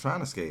 I'm not trying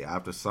to skate.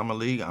 After Summer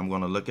League, I'm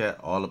going to look at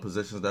all the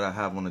positions that I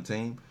have on the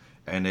team.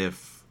 And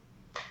if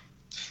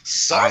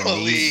Summer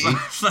League.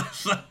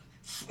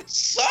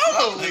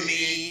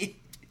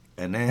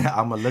 And then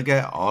I'm going to look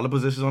at all the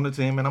positions on the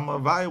team and I'm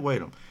going to evaluate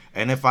them.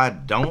 And if I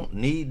don't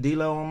need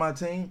D'Lo on my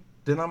team,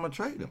 then I'm going to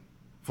trade him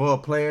for a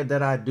player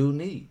that I do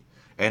need.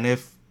 And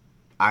if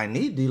I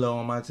need D'Lo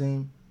on my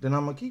team, then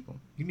I'm going to keep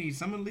him. You need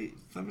Summer League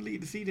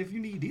to see if you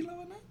need D'Lo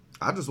or not?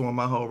 I just want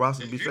my whole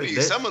roster to be fair.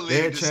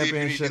 They're a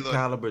championship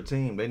caliber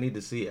team. They need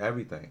to see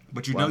everything.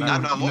 But you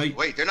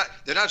wait, they're not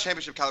a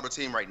championship caliber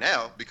team right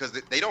now because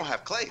they don't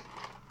have Klay.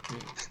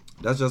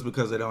 That's just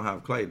because they don't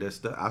have Klay.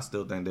 I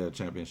still think they're a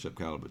championship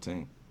caliber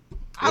team.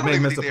 I don't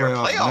even think they're a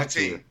playoff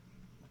team. Year.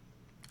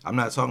 I'm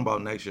not talking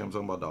about next year. I'm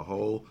talking about the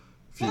whole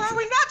future. Why are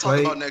we not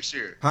talking about next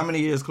year? How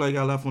many years Klay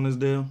got left on this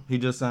deal? He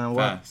just signed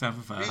what? 5. Signed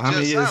for 5. How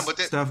many years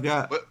Steph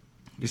got?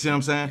 You see what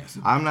I'm saying?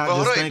 I'm not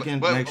just thinking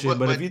next year,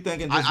 but if you're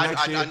thinking just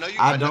next year,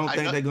 I don't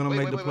think they're gonna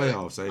make the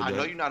playoffs. AJ. I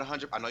know you're not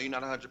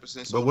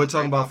 100%. But we're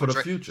talking about for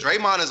the future.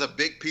 Draymond is a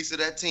big piece of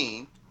that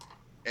team,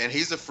 and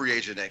he's a free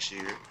agent next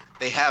year.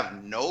 They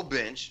have no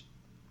bench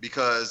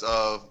because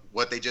of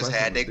what they just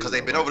had. Because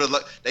they've been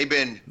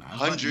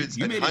hundreds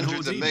and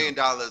hundreds of $1 million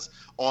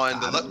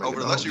on over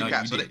the luxury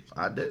cap.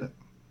 I didn't.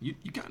 You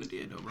kind of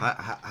did though, bro.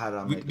 How did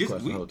I make the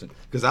question the whole thing?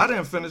 Because I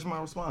didn't finish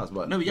my response.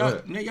 But no,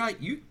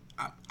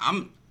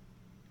 I'm.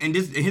 In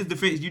his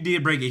defense, you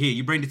did bring it here.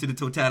 You bring it to the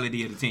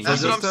totality of the team.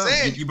 That's what I'm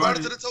saying. You brought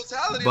it to the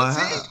totality of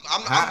the team.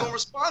 I'm going to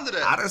respond to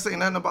that. I didn't say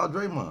nothing about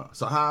Draymond.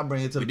 So how I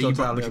bring it to the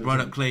totality of the team? You brought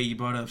up Klay. You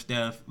brought up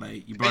Steph.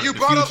 Like you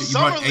brought up the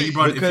Summer League. You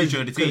brought up the future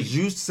of the team. Because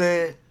you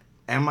said,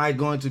 am I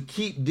going to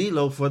keep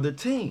D'Lo for the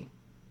team?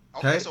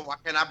 Okay, so why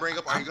can't I bring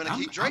up, are you going to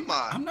keep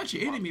Draymond? I'm not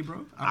your enemy,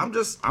 bro. I'm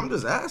just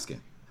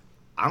asking.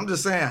 I'm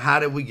just saying, how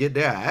did we get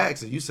there? I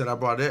asked, and you said I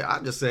brought it. I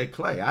just said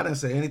Klay. I didn't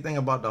say anything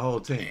about the whole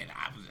team. And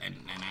I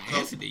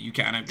answered it. You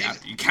kind of got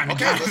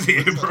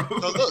it,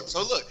 bro. So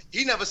look,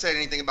 he never said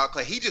anything about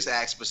Klay. He just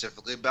asked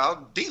specifically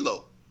about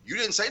D'Lo. You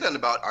didn't say nothing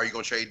about are you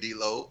going to trade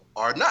D'Lo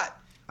or not.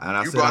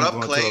 And you brought up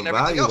Klay and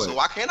everything else. So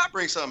why can't I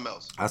bring something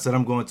else? I said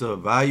I'm going to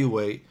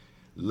evaluate,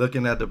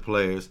 looking at the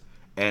players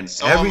and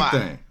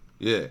everything.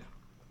 Yeah.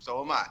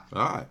 So am I.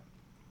 All right.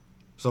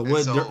 So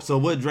what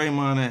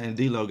Draymond and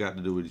D'Lo got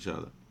to do with each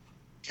other?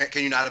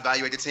 Can you not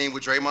evaluate the team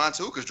with Draymond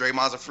too? Because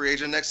Draymond's a free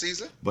agent next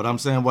season. But I'm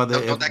saying whether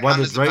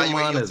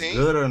Draymond is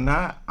good or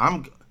not,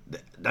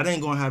 that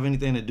ain't gonna have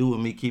anything to do with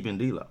me keeping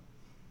D'Lo.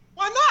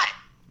 Why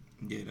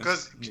not? Yeah,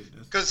 because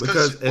that's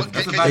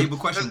a valuable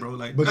question, bro.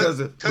 Like because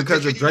if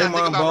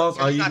Draymond balls,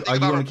 are you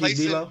gonna keep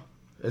D'Lo?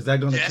 Is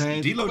that gonna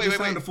change? D'Lo just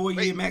signed a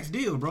 4-year max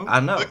deal, bro. I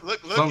know. Look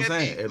I'm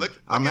saying.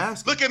 I'm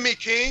asking. Look at me,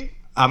 King.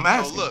 I'm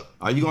asking. So look,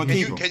 are you gonna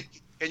keep him?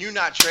 Can you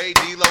not trade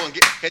D'Lo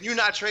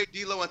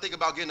and think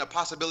about getting a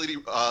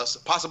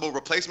possible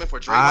replacement for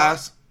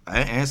Draymond?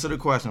 Answer the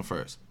question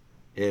first.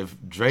 If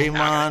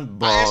Draymond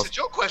balls,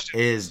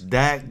 is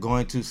that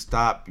going to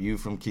stop you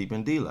from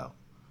keeping D'Lo?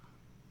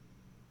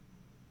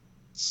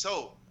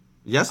 So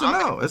yes or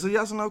no? It's a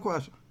yes or no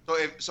question.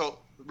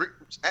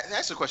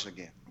 Ask the question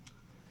again.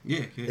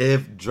 Yeah.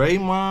 If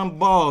Draymond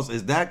balls,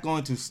 is that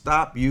going to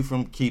stop you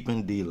from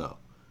keeping D'Lo?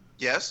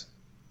 Yes.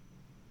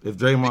 If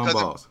Draymond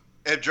balls.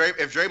 If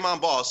Draymond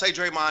balls, say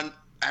Draymond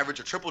average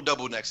a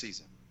triple-double next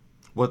season.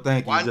 Well,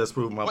 thank you. You just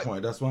proved my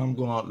point. That's why I'm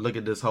going to look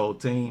at this whole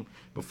team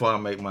before I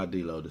make my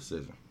D'Lo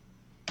decision.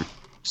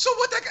 So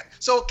what that got?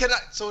 So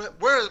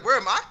where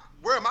am I?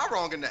 Where am I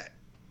wrong in that?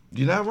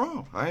 You're not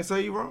wrong. I ain't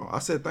say you wrong. I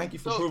said thank you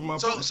for proving my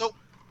point. So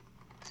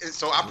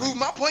I proved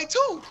my point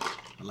too.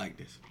 I like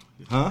this.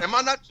 Huh? Am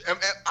I not?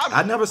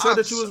 I never said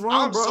that you was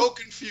wrong, bro. I'm so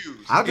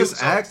confused. I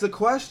just asked the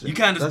question. You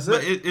kind of.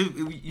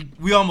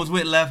 We almost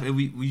went left, and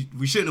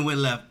we shouldn't have went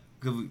left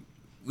because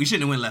we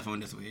shouldn't have went left on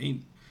this way.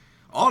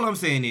 All I'm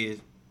saying is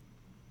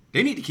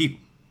they need to keep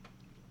him.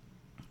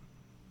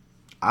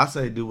 I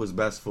say do what's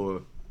best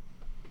for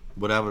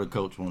whatever the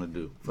coach want to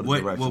do for the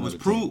direction of the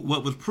team.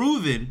 What was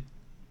proven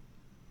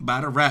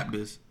by the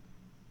Raptors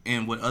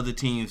and what other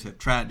teams have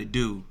tried to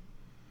do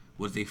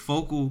was their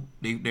focal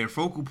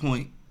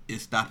point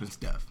is stopping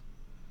Steph.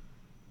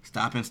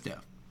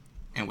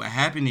 And what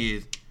happened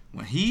is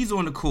when he's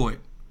on the court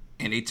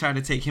and they try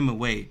to take him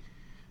away,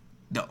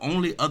 the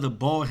only other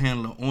ball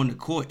handler on the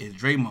court is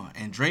Draymond.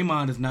 And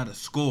Draymond is not a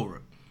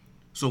scorer.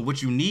 So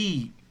what you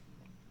need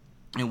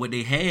and what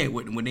they had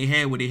with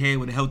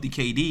a healthy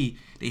KD,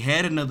 they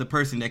had another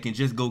person that can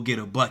just go get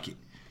a bucket.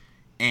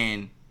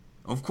 And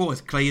of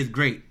course, Klay is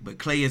great, but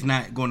Klay is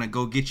not going to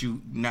go get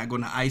you, not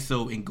going to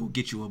ISO and go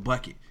get you a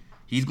bucket.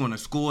 He's going to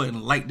score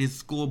and light this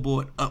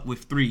scoreboard up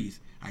with threes.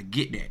 I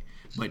get that.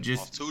 But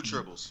just off 2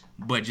 dribbles.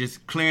 But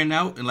just clearing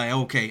out and like,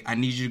 okay, I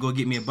need you to go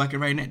get me a bucket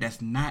right now.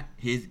 That's not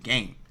his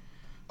game.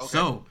 Okay.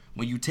 So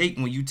when you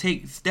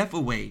take Steph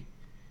away,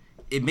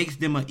 it makes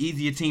them an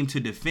easier team to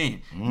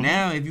defend. Mm-hmm.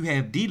 Now, if you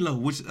have D'Lo,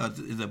 which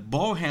is a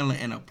ball handler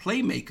and a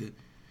playmaker,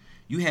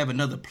 you have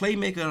another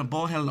playmaker and a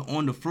ball handler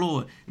on the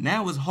floor.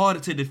 Now it's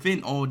harder to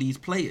defend all these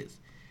players.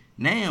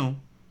 Now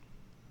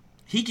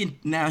He can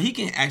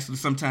actually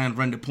sometimes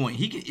run the point.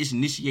 He can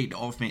initiate the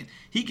offense.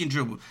 He can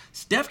dribble.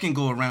 Steph can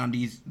go around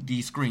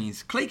these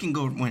screens. Klay can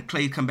go when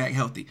Klay come back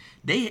healthy.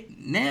 They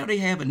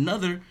have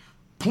another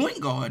point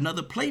guard,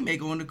 another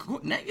playmaker on the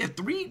court. Now you have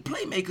 3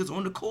 playmakers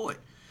on the court.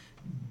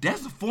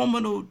 That's a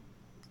formidable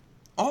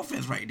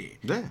offense right there.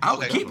 Yeah. I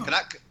would keep him.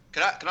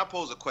 Can I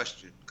pose a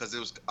question? Because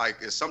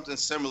it's something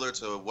similar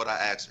to what I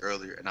asked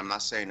earlier, and I'm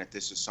not saying that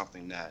this is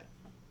something that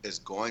is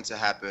going to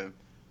happen,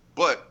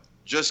 but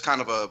just kind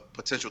of a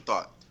potential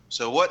thought.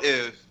 So what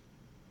if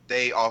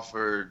they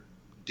offered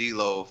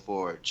D'Lo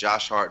for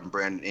Josh Hart and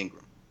Brandon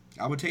Ingram?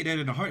 I would take that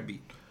in a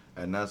heartbeat.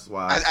 And that's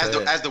why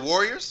as the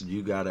Warriors,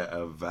 you gotta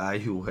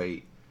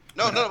evaluate.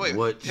 Wait.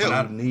 What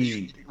you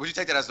need. Would you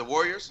take that as the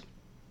Warriors?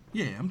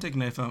 Yeah, I'm taking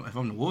that if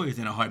I'm the Warriors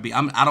in a heartbeat.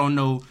 I don't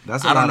know.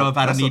 If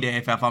I need that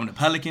if I'm the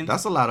Pelicans.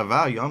 That's a lot of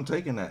value. I'm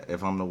taking that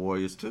if I'm the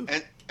Warriors too.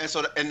 And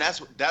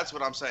that's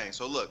what I'm saying.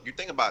 So look, you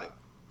think about it.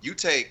 You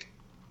trade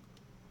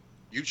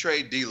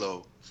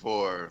D'Lo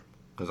for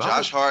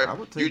Josh Hart.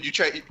 You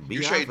trade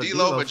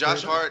D'Lo for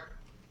Josh Hart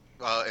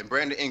and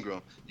Brandon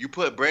Ingram. You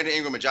put Brandon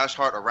Ingram and Josh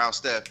Hart around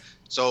Steph.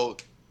 So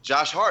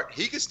Josh Hart,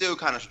 he can still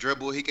kind of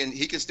dribble. He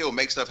can still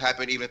make stuff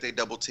happen even if they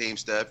double team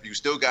Steph. You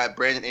still got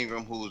Brandon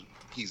Ingram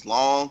he's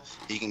long.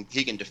 He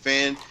can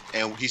defend,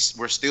 and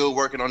we're still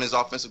working on his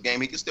offensive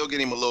game. He can still get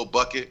him a little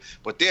bucket.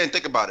 But then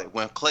think about it.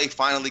 When Klay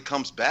finally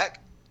comes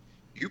back,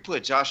 you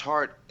put Josh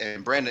Hart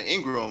and Brandon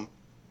Ingram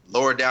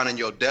lower down in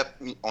your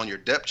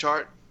depth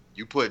chart.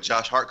 You put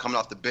Josh Hart coming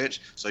off the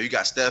bench, so you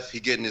got Steph. He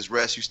getting his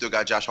rest. You still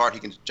got Josh Hart.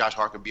 Josh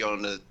Hart can be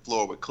on the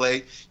floor with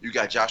Klay. You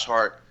got Josh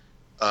Hart,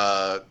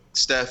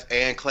 Steph,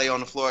 and Klay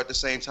on the floor at the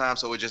same time.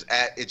 So it just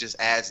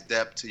adds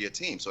depth to your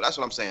team. So that's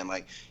what I'm saying.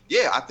 Like,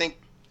 yeah, I think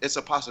it's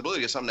a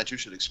possibility. It's something that you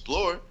should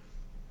explore,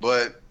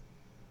 but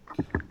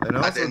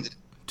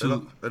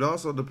it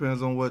also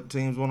depends on what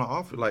teams want to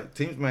offer. Like,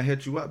 teams may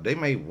hit you up. They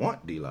may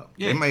want D'Lo.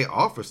 Yeah. They may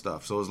offer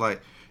stuff. So it's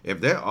like, if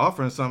they're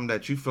offering something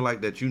that you feel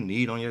like that you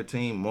need on your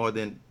team more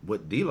than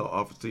what D'Lo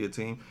offers to your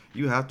team,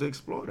 you have to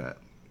explore that.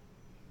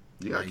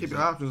 You got to keep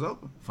your options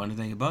open. Funny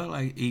thing about it,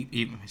 like,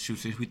 even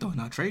since we throwing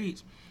out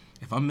trades,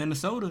 if I'm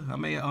Minnesota, I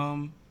may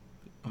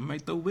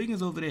throw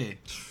Wiggins over there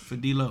for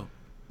D'Lo.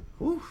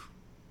 Oof.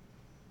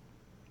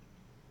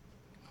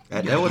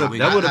 That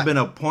would have been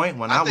a point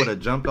when I would have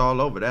jumped all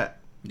over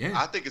that. Yeah,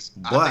 I think it's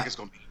gonna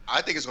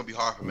be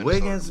hard for Minnesota.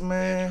 Wiggins,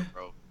 man.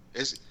 Bro.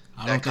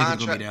 I don't think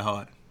it's gonna be that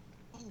hard.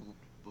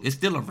 It's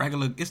still a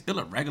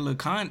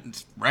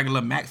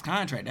regular max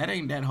contract. That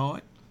ain't that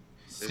hard.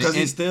 Because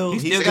he's still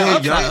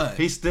young.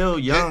 He's still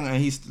young, and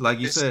he's like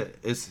you said.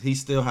 He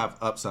still have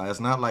upside. It's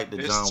not like the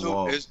John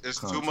Wall. It's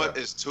too much.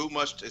 It's too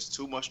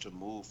much to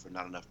move for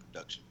not enough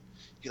production.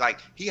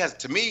 He has.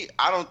 To me,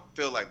 I don't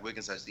feel like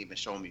Wiggins has even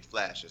shown me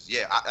flashes.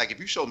 Yeah, if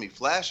you show me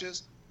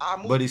flashes, I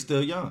move. But he's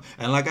still young,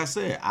 and like I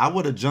said, I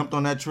would have jumped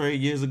on that trade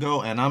years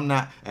ago, and I'm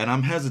not, and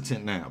I'm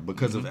hesitant now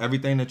because of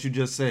everything that you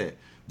just said.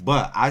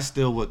 But I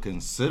still would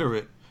consider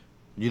it,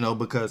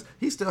 because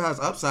he still has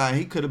upside.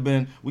 He could have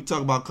been. We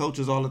talk about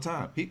coaches all the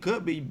time. He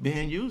could be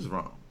being used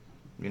wrong.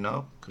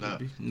 Could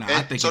be.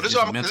 I think it's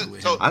just mental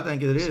with him. I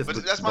think it is.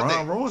 But that's my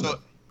thing. Ruined him.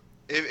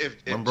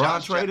 When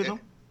Bron traded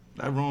him,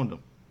 that ruined him.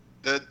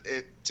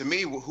 To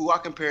me, who I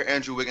compare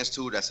Andrew Wiggins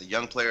to, that's a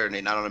young player and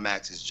they're not on the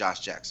max, is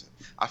Josh Jackson.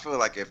 I feel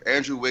like if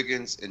Andrew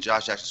Wiggins and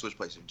Josh Jackson switch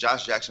places, if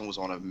Josh Jackson was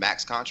on a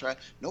max contract,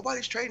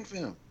 nobody's trading for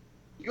him.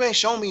 You ain't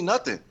shown me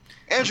nothing.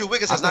 Andrew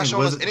Wiggins has not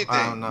shown us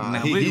anything.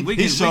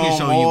 Wiggins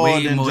shown you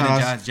way more than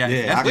Josh Jackson.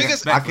 Yeah,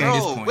 Wiggins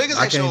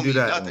ain't shown me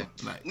nothing.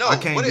 No, I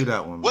can't do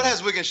that one. What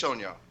has Wiggins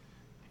shown y'all?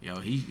 Yo,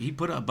 he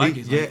put up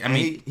buckets.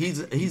 He's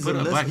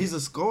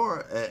a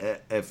scorer.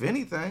 If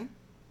anything.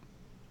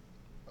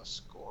 A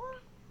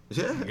scorer?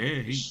 Yeah.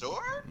 Yeah.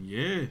 Sure?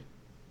 Yeah.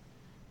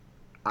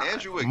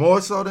 Andrew Wiggins.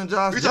 More so than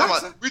Josh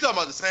Jackson? We talking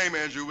about the same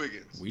Andrew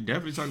Wiggins. We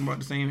definitely talking about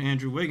the same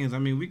Andrew Wiggins. I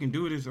mean, we can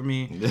do this. I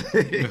mean,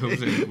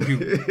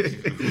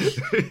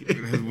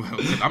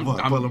 I'm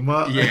pull him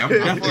up. Yeah,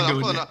 I'm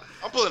pulling up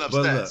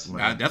stats.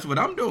 Look, that's what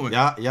I'm doing.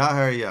 Y'all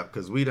hurry up,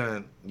 because we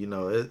done,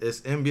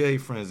 it's NBA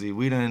frenzy.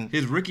 We done.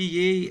 His rookie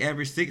year, he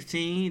averaged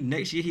 16.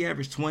 Next year, he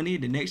averaged 20.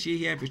 The next year,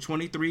 he averaged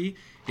 23.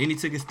 Then he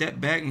took a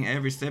step back and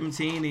averaged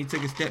 17. Then he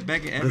took a step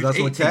back and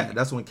averaged 18.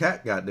 That's when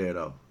Cat got there,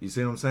 though. You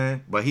see what I'm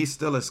saying? But he's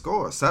still a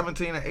scorer.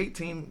 17 and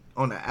 18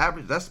 on the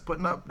average. That's going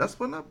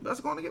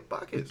to get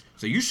buckets.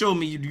 So you showed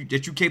me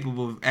that you're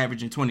capable of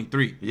averaging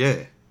 23.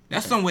 Yeah.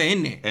 That's somewhere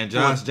in there. And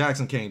Josh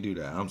Jackson can't do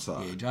that. I'm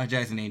sorry. Yeah, Josh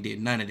Jackson ain't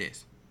did none of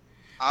this.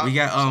 We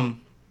got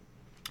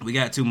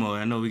two more.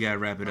 I know we got to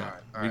wrap it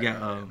up. We got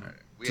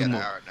two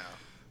more.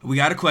 We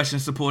got a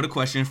supporter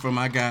question from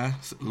my guy,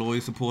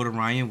 loyal supporter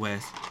Ryan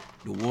West.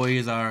 The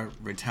Warriors are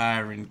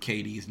retiring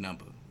KD's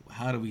number.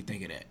 How do we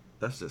think of that?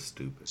 That's just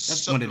stupid.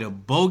 That's one of the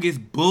bogus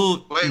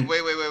bull.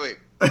 Wait.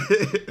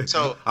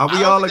 So are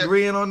we all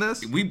agreeing on this?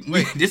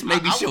 This may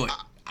be short.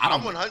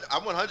 I'm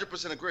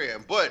 100%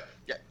 agreeing, but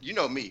you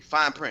know me,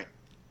 fine print.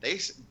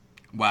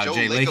 Why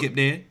Jay Lacob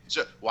there?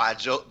 Why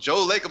Joe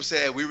Lacob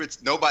said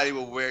nobody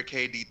will wear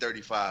KD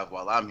 35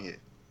 while I'm here.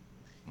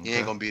 He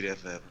ain't gonna be there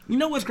forever. You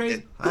know what's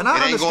crazy? And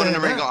I ain't going in the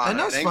ring of honor. And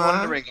that's ain't fine. going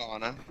in the ring of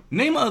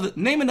honor.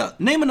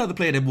 Name another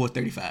player that bore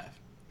 35.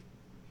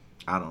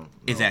 I don't know.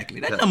 Exactly.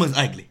 That number's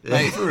ugly. Yeah.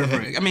 Like, for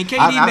real. I mean,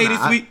 KD made it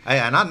sweet.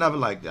 And I never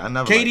liked it.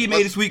 KD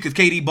made it sweet because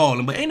KD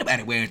balling, but ain't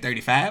nobody wearing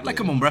 35. Like,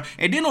 come on, bro.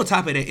 And then on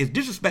top of that, it's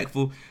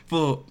disrespectful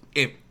for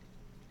if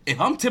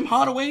I'm Tim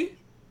Hardaway,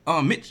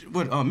 Mitch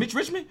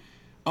Richmond,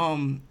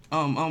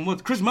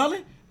 with Chris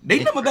Mullin,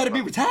 they number better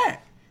be retired.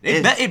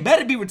 It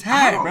better be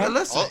retired, bro.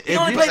 Listen, you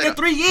only played there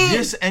 3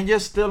 years. And you're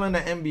still in the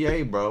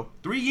NBA, bro.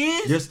 3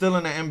 years? You're still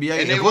in the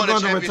NBA. And if we're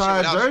going to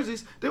retire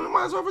jerseys, then we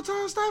might as well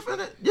retire Steph in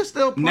it. You're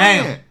still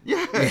playing. Now.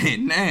 Yeah.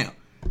 Now.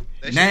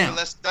 They should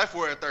let Steph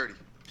wear 30.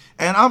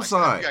 And I'm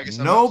sorry,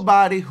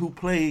 nobody who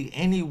played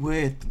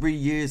anywhere 3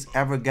 years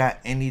ever got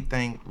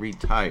anything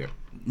retired.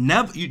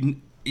 Never.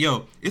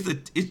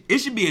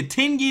 It should be a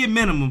 10-year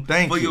minimum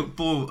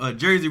for a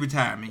jersey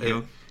retirement,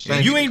 yo.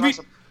 You ain't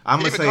I'm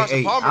gonna say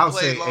 8. I'll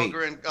say 8.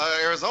 Longer in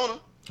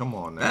Arizona. Come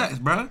on, now.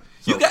 bro.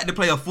 You got to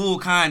play a full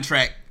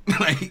contract.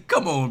 Like,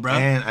 come on, bro.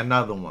 And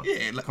another one.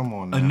 Yeah, come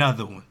on, now.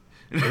 Another one.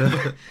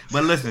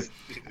 But listen,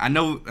 I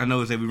know.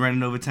 That we're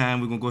running over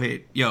time. We're gonna go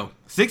ahead. Yo,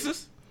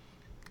 Sixers,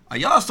 are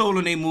y'all sold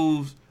on their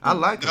moves? I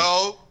like them.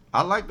 No,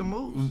 I like the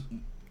moves.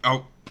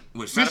 Oh,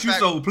 well, since you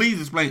sold, please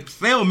explain.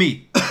 Sell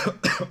me.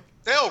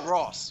 Sell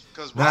Ross,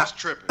 because Ross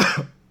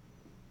tripping.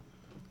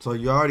 So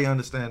you already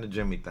understand the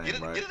Jimmy thing,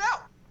 right? Get it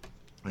out.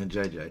 And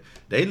JJ,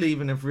 they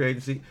leaving in free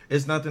agency.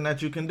 It's nothing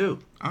that you can do.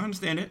 I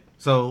understand it.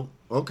 So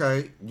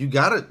okay, you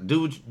gotta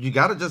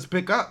just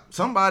pick up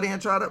somebody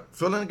and try to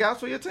fill in the gaps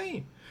for your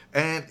team.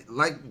 And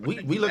like we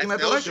looking at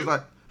the Lakers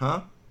like,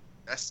 huh?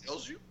 That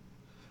sells you.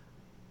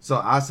 So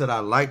I said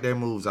I like their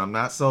moves. I'm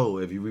not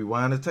sold. If you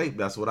rewind the tape,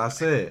 that's what I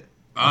said.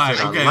 I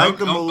like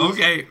the moves.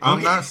 Okay.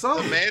 I'm not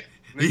sold.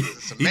 He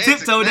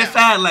tiptoed that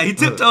sideline. He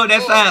tiptoed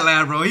that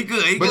sideline, bro. He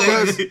good.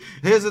 Because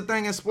here's the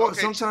thing in sports.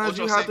 Sometimes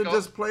you have to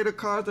just play the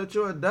cards that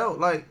you're a dealt.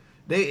 Like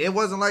it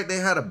wasn't like they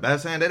had a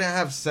best hand. They didn't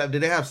have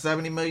Did they have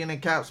 $70 million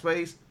in cap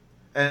space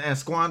and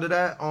squander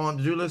that on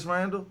Julius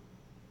Randle?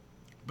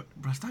 But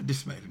bro, stop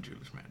disrespecting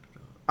Julius Randle.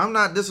 I'm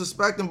not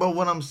disrespecting, but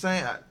what I'm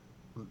saying.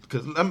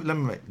 Because let me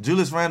make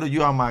Julius Randle,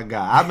 you are my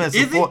guy.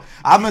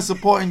 I've been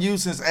supporting you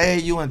since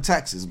AAU in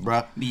Texas,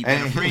 bro. Need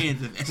better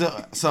friends.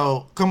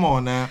 So come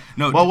on now.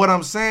 No, but what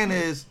I'm saying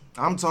is,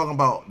 I'm talking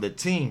about the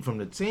team. From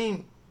the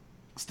team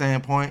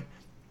standpoint,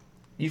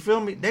 you feel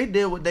me? They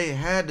did what they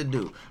had to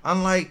do.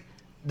 Unlike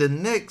the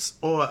Knicks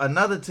or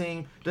another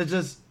team that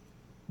just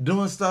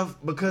doing stuff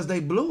because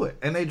they blew it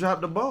and they dropped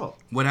the ball.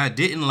 What I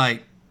didn't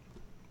like,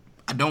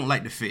 I don't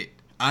like the fit.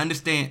 I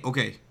understand.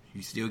 Okay.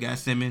 You still got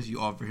Simmons.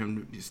 You offer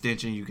him the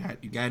extension. You got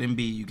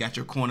Embiid. You got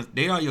your corner.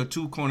 They are your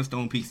 2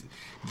 cornerstone pieces.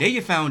 They're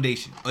your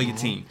foundation of your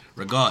team,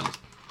 regardless.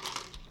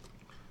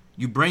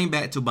 You bring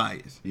back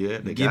Tobias. Yeah,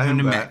 they give him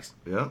the max.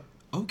 Yeah.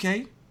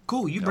 Okay,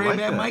 cool. You bring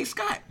back Mike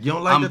Scott. You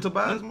don't like the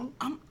Tobias move?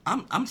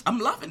 I'm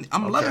loving it.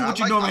 I'm loving what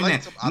you're doing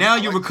right now. Now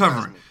you're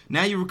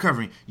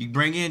recovering. You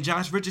bring in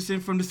Josh Richardson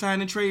from the sign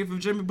and trade for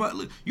Jimmy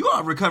Butler. You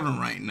are recovering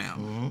right now.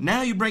 Mm-hmm.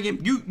 Now you bring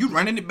in you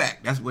running it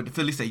back. That's what the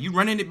Phillies say. You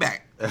running it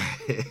back.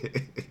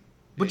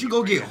 But you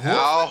go get Horford.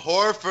 Al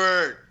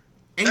Horford.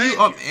 And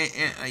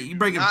you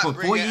bring him for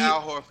 4 years.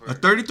 A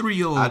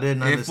 33-year-old. I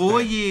didn't understand. In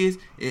 4 years,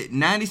 at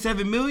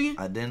 $97 million.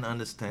 I didn't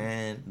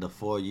understand the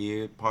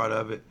 4-year part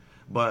of it,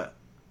 but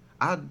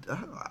Al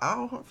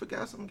Horford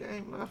got some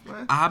game left,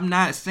 man. I'm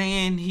not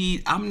saying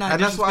I'm not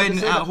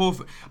disrespecting Al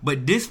Horford,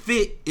 but this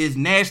fit is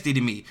nasty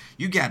to me.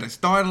 You got a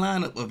starting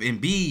lineup of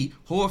Embiid,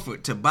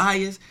 Horford,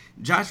 Tobias,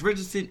 Josh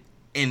Richardson,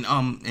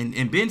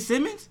 and Ben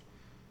Simmons.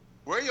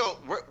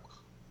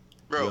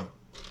 Bro?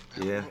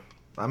 Yeah.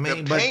 I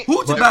mean,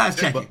 who's Tobias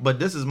checking? But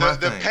this is my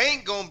thing. The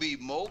paint gonna be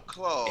more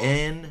clogged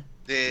in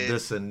the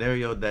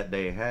scenario that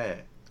they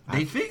had.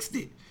 They fixed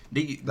it.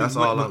 That's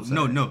all I'm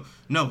saying.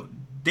 No.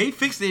 They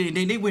fixed it and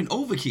then they went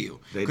overkill.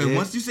 Because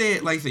once you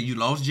said, like I said, you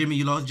lost Jimmy,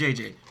 you lost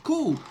JJ.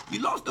 Cool.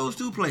 You lost those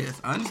 2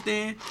 players. I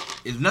understand.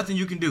 There's nothing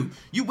you can do.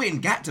 You went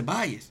and got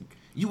Tobias.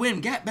 You went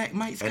and got back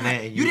Mike Scott. And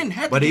then you didn't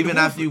have to. But even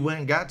after you went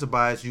and got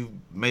Tobias, you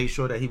made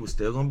sure that he was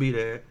still gonna be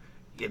there.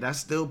 Yeah, that's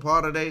still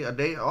part of a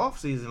day off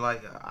season.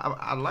 Like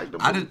I like the.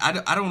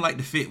 I don't like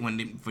the fit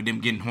for them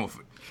getting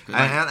Horford. And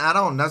I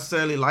don't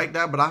necessarily like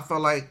that, but I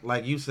felt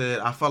like you said,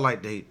 I felt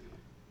like they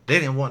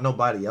didn't want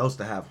nobody else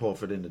to have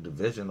Horford in the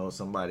division or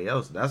somebody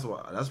else. That's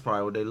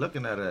probably what they're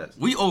looking at as.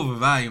 We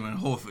overvaluing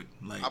Horford.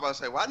 Like, I'm about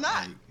to say, why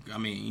not? I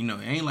mean,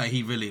 it ain't like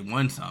he really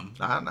won something.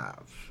 Nah,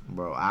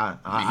 bro.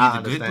 He's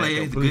a good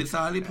player. He's a good,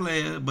 solid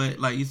player. But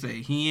like you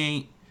say, he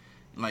ain't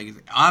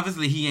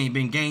obviously he ain't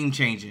been game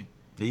changing.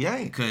 He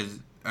ain't. Because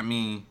I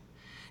mean,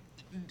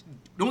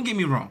 don't get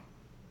me wrong.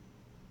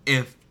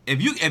 If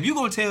you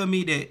gonna tell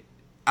me that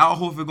Al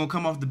Horford gonna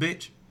come off the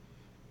bench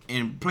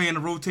and play in the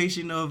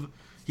rotation of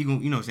he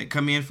gonna say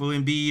come in for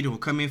Embiid or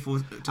come in for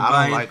Tobias.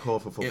 I don't like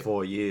Horford for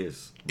 4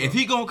 years. Bro. If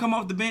he gonna come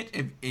off the bench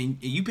and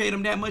you paid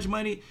him that much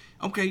money,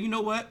 okay, you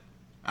know what?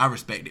 I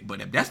respect it.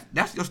 But if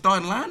that's your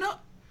starting lineup,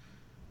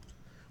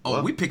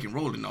 we pick and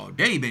rolling all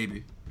day,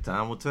 baby.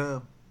 Time will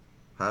tell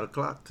how the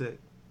clock tick.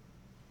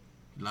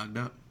 Locked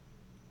up.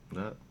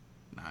 No.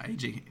 Nah,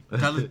 AJ.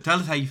 Tell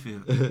us how you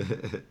feel,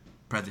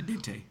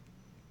 Presidente.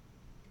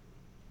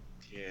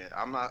 Yeah,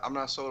 I'm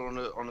not sold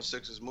on the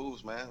Sixers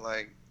moves, man.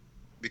 Like,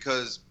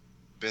 because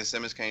Ben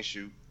Simmons can't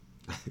shoot.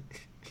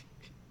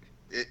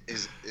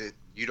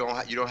 You don't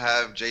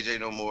have JJ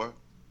no more.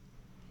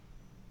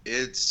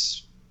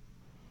 It's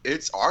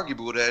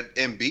arguable that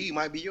Embiid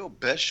might be your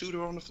best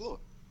shooter on the floor.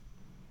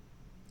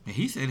 And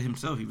he said it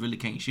himself. He really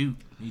can't shoot.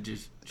 He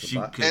just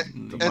shoot.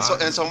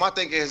 And so my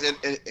thing is,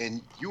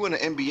 and you in the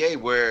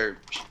NBA where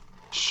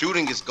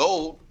shooting is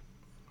gold,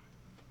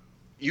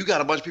 you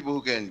got a bunch of people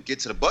who can get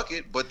to the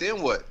bucket, but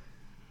then what?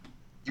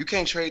 You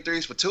can't trade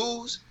threes for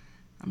twos.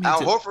 Al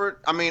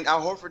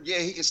Horford, yeah,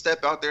 he can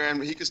step out there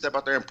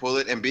and pull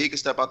it. Embiid can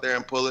step out there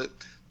and pull it.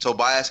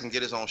 Tobias can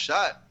get his own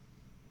shot.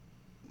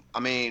 I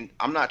mean,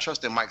 I'm not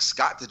trusting Mike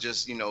Scott to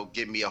just,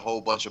 give me a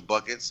whole bunch of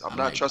buckets. I'm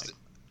not trusting.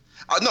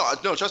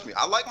 No, trust me.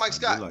 I like Mike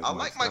Scott. I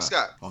like Mike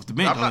Scott. Off the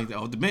bench,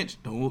 off the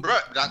bench. Don't.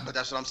 Right, but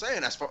that's what I'm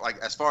saying. As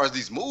far as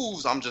these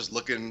moves, I'm just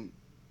looking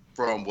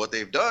from what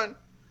they've done.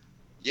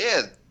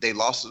 Yeah, they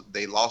lost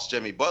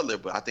Jimmy Butler,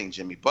 but I think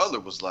Jimmy Butler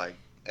was like,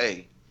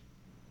 "Hey,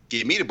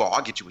 give me the ball.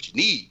 I'll get you what you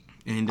need."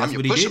 And that's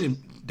what he did.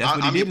 That's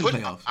what he did in the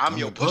playoffs. I'm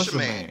your pusher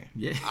man.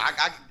 Yeah,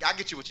 I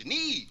get you what you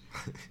need.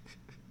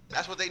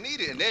 That's what they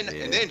needed. And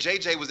then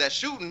JJ was that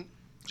shooting.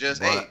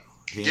 Just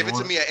give it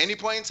to me at any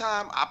point in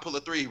time. I pull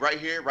a three right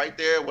here, right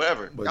there,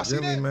 whatever. But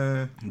Jimmy,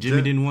 man,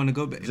 Jimmy didn't want to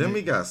go back.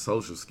 Jimmy got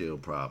social skill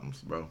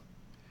problems, bro.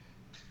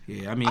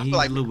 Yeah, I mean, he's a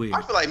little weird.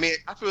 I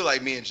feel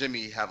like me and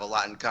Jimmy have a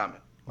lot in common.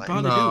 Like,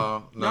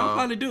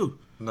 probably do.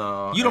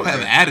 No, you don't have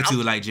an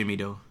attitude like Jimmy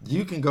though.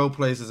 You can go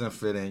places and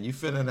fit in. You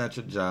fit in at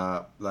your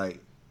job, like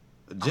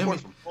Jimmy.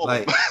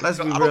 Like, let's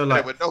be real.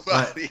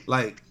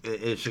 Like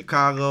in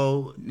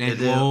Chicago, and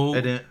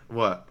then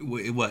what?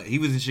 What? He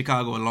was in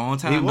Chicago a long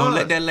time. Don't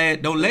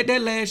let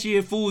that last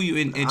year fool you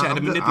and try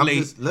to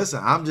manipulate.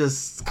 I'm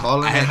just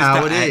calling it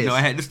how it is. No,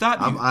 I had to stop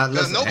you. I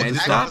had to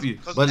stop you.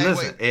 But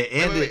listen, it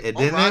ended. It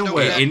didn't end well.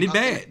 It ended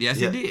bad. Yes,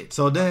 it did.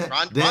 So then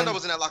Rondo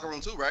was in that locker room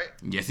too, right?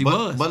 Yes, he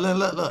was. But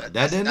look,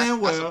 that didn't end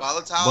well.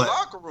 That's a volatile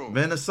locker room.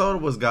 Minnesota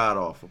was god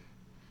awful.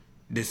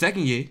 The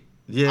second year.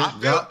 Yeah,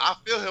 I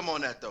feel him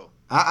on that though.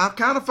 I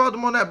kind of felt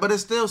him on that, but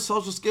it's still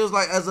social skills.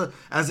 Like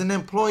as an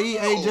employee,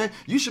 AJ,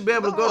 you should be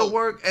able to go to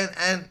work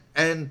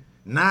and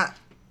not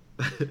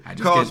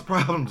cause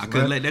problems. I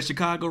couldn't let that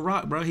Chicago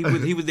rock, bro.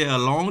 He was there a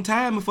long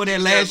time before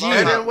that last year.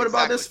 And then what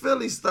about this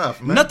Philly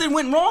stuff, man? Nothing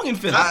went wrong in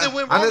Philly. I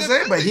just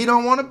saying, but he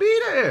don't want to be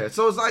there.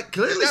 So it's like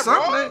clearly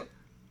something. Wrong?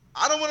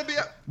 I don't want to be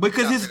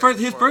because his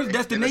first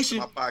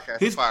destination.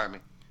 Fire me.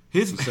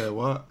 You said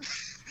what?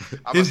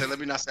 I'm gonna say, let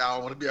me not say I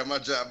don't want to be at my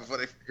job before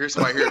they hear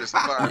somebody hear this.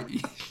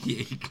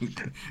 Yeah,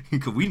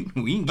 because we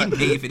ain't getting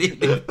paid for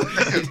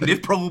this. This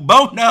pro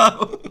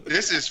bono.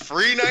 This is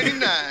free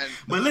 99.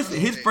 But listen,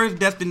 his first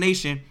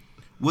destination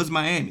was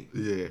Miami.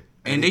 Yeah.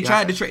 And they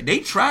tried to trade. They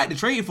tried to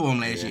trade for him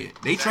last year.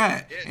 They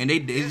tried, and they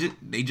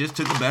just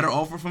took a better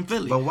offer from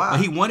Philly. But why? But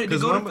he wanted to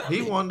go.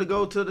 He wanted to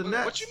go to the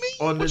Nets. What you mean?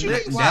 On the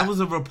Nets. That was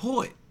a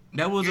report.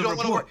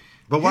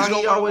 But why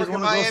he always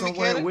want to go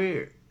somewhere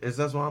weird? That's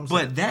what I'm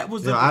saying. But that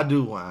was. I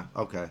do want.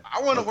 Okay.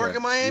 I want to work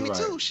in Miami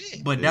too.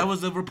 Shit. But that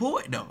was a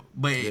report though.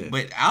 But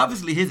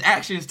obviously his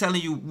action is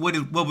telling you what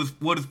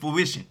is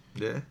fruition.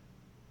 Yeah.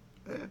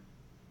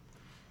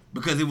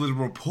 Because it was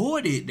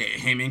reported that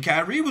him and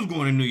Kyrie was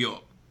going to New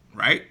York,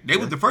 right? They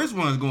was the first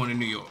ones going to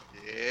New York.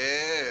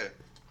 Yeah.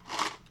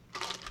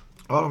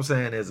 All I'm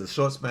saying is a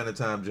short span of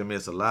time, Jimmy.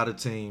 It's a lot of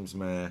teams,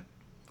 man,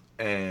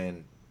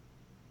 and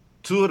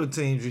two of the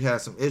teams you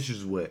had some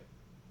issues with.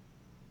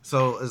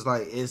 So it's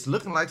like it's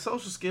looking like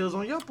social skills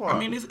on your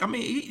part.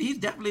 He's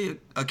definitely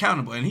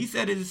accountable, and he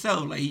said it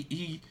himself. Like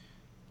he's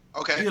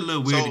a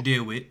little weird to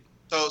deal with.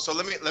 So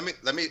let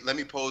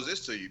me pose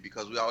this to you,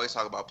 because we always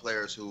talk about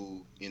players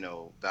who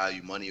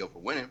value money over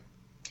winning.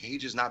 Can he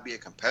just not be a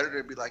competitor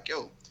and be like,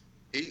 yo,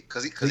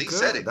 because he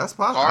said it. That's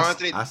possible.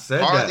 I said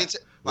that.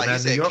 Like he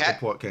said, New York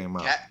report came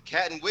out.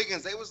 Cat and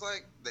Wiggins, they was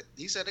like,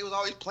 he said they was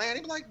always playing.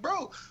 He be like,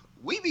 bro,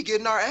 we be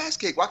getting our ass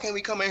kicked. Why can't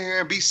we come in here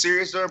and be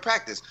serious during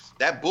practice?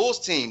 That Bulls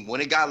team, when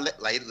it got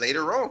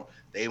later on,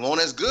 they weren't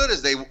as good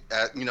as they,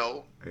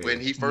 when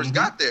he first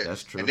got there.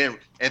 That's true.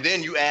 And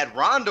then you add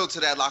Rondo to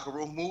that locker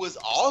room, who is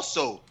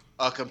also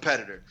a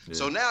competitor. Yeah.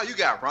 So now you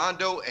got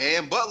Rondo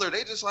and Butler.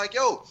 They just like,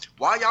 yo,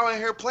 why y'all in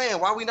here playing?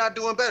 Why we not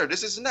doing better?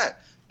 This isn't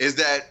that. Is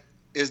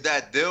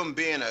that them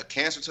being a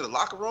cancer to the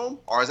locker room,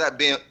 or is that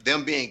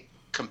them being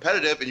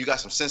competitive and you got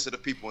some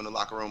sensitive people in the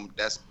locker room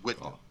that's with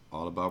them?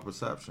 All about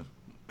perception.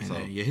 So.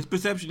 His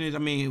perception is,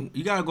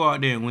 you got to go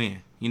out there and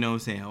win. You know what I'm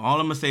saying? All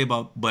I'm going to say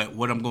but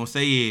what I'm going to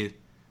say is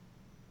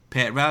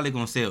Pat Riley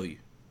going to sell you.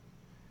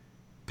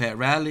 Pat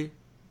Riley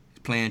is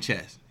playing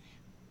chess.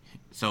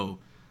 So,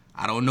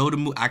 I don't know the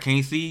move. I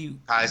can't see.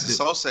 I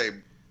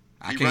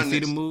can't see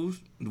the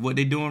moves, what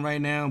they're doing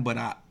right now, but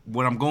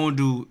what I'm going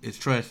to do is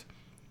trust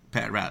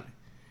Pat Riley.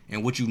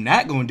 And what you're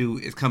not going to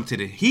do is come to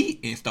the Heat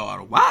and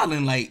start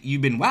wilding like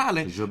you've been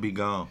wilding. Because you'll be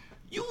gone.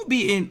 You would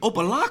be in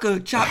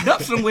Opalaka, chopped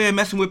up somewhere,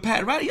 messing with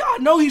Pat Riley. Y'all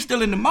know he's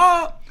still in the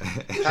mob.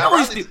 He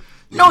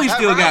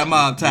still got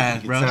mob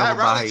ties, bro. Pat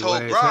Riley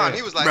told Bron,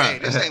 he was like, "Hey,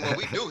 this ain't what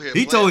we do here."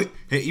 He told,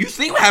 hey, you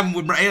see what happened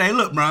with Bron? Hey,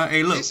 look, Bron.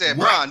 Hey, look. He said,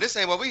 "Bron, this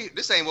ain't what we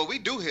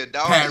do here,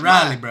 dog." Pat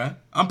Riley, bro.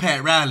 I'm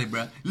Pat Riley,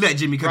 bro. Let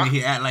Jimmy come in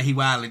here act like he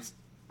wildin'.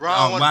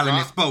 Wildin'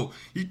 and Spo.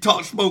 You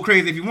talk Spo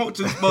crazy if you want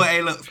to. Spo,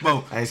 hey, look,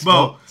 Spo. Hey,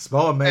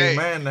 Spo a made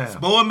man now.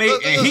 Spo a made,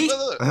 and he,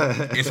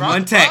 it's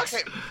one text.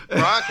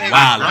 Bron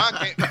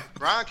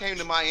came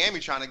to Miami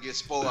trying to get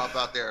Spo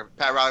out there.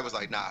 Pat Riley was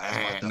like, nah,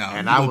 that's no,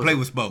 and I would play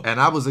with Spo.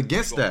 And I was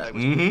against that.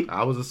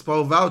 I was a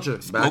Spo voucher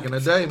back in the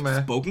day,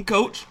 man. Spoken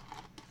coach.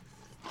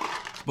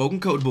 But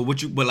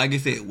like I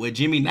said, what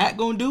Jimmy not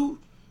gonna do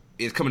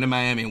is coming to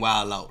Miami and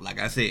wild out. Like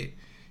I said.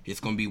 It's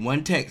gonna be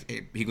one text.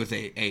 He gonna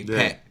say, "Hey,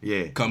 Pat,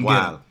 come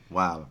get him."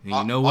 Wow. And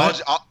you know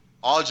what?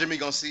 All Jimmy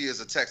gonna see is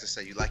a text that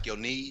say, "You like your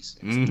knees?"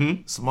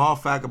 Small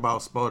fact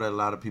about Spo that a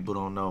lot of people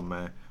don't know,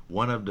 man.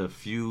 One of the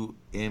few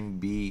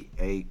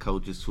NBA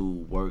coaches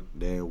who worked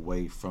their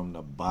way from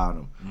the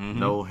bottom,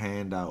 no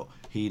handout.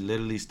 He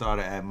literally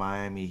started at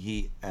Miami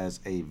Heat as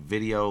a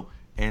video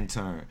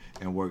intern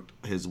and worked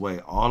his way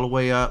all the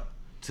way up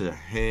to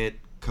head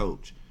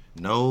coach.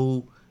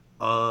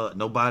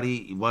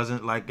 Nobody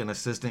wasn't like an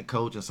assistant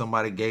coach and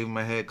somebody gave him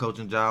a head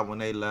coaching job when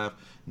they left.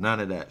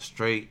 None of that.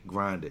 Straight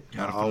grinded.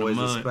 I always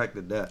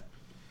respected that.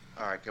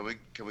 All right, can we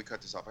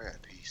cut this off? I got a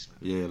piece.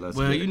 Yeah, let's.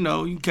 Well, you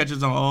can catch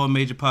us on all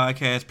major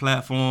podcast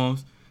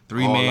platforms.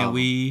 3Man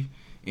Weave,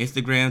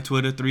 Instagram,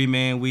 Twitter,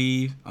 3Man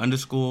Weave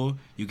 _.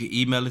 You can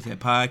email us at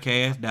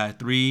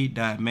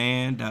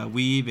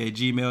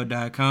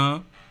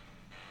podcast.3.man.weave@gmail.com.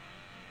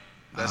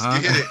 Let's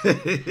get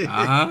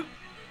it.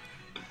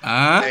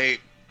 Hey.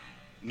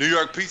 New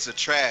York pizza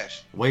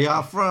trash. Where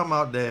y'all from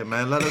out there,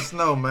 man? Let us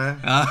know, man.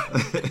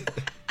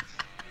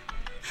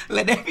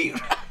 Let that be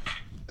right.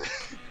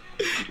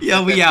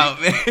 Yo, we out,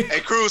 man. Hey,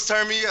 Cruz,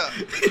 turn me up.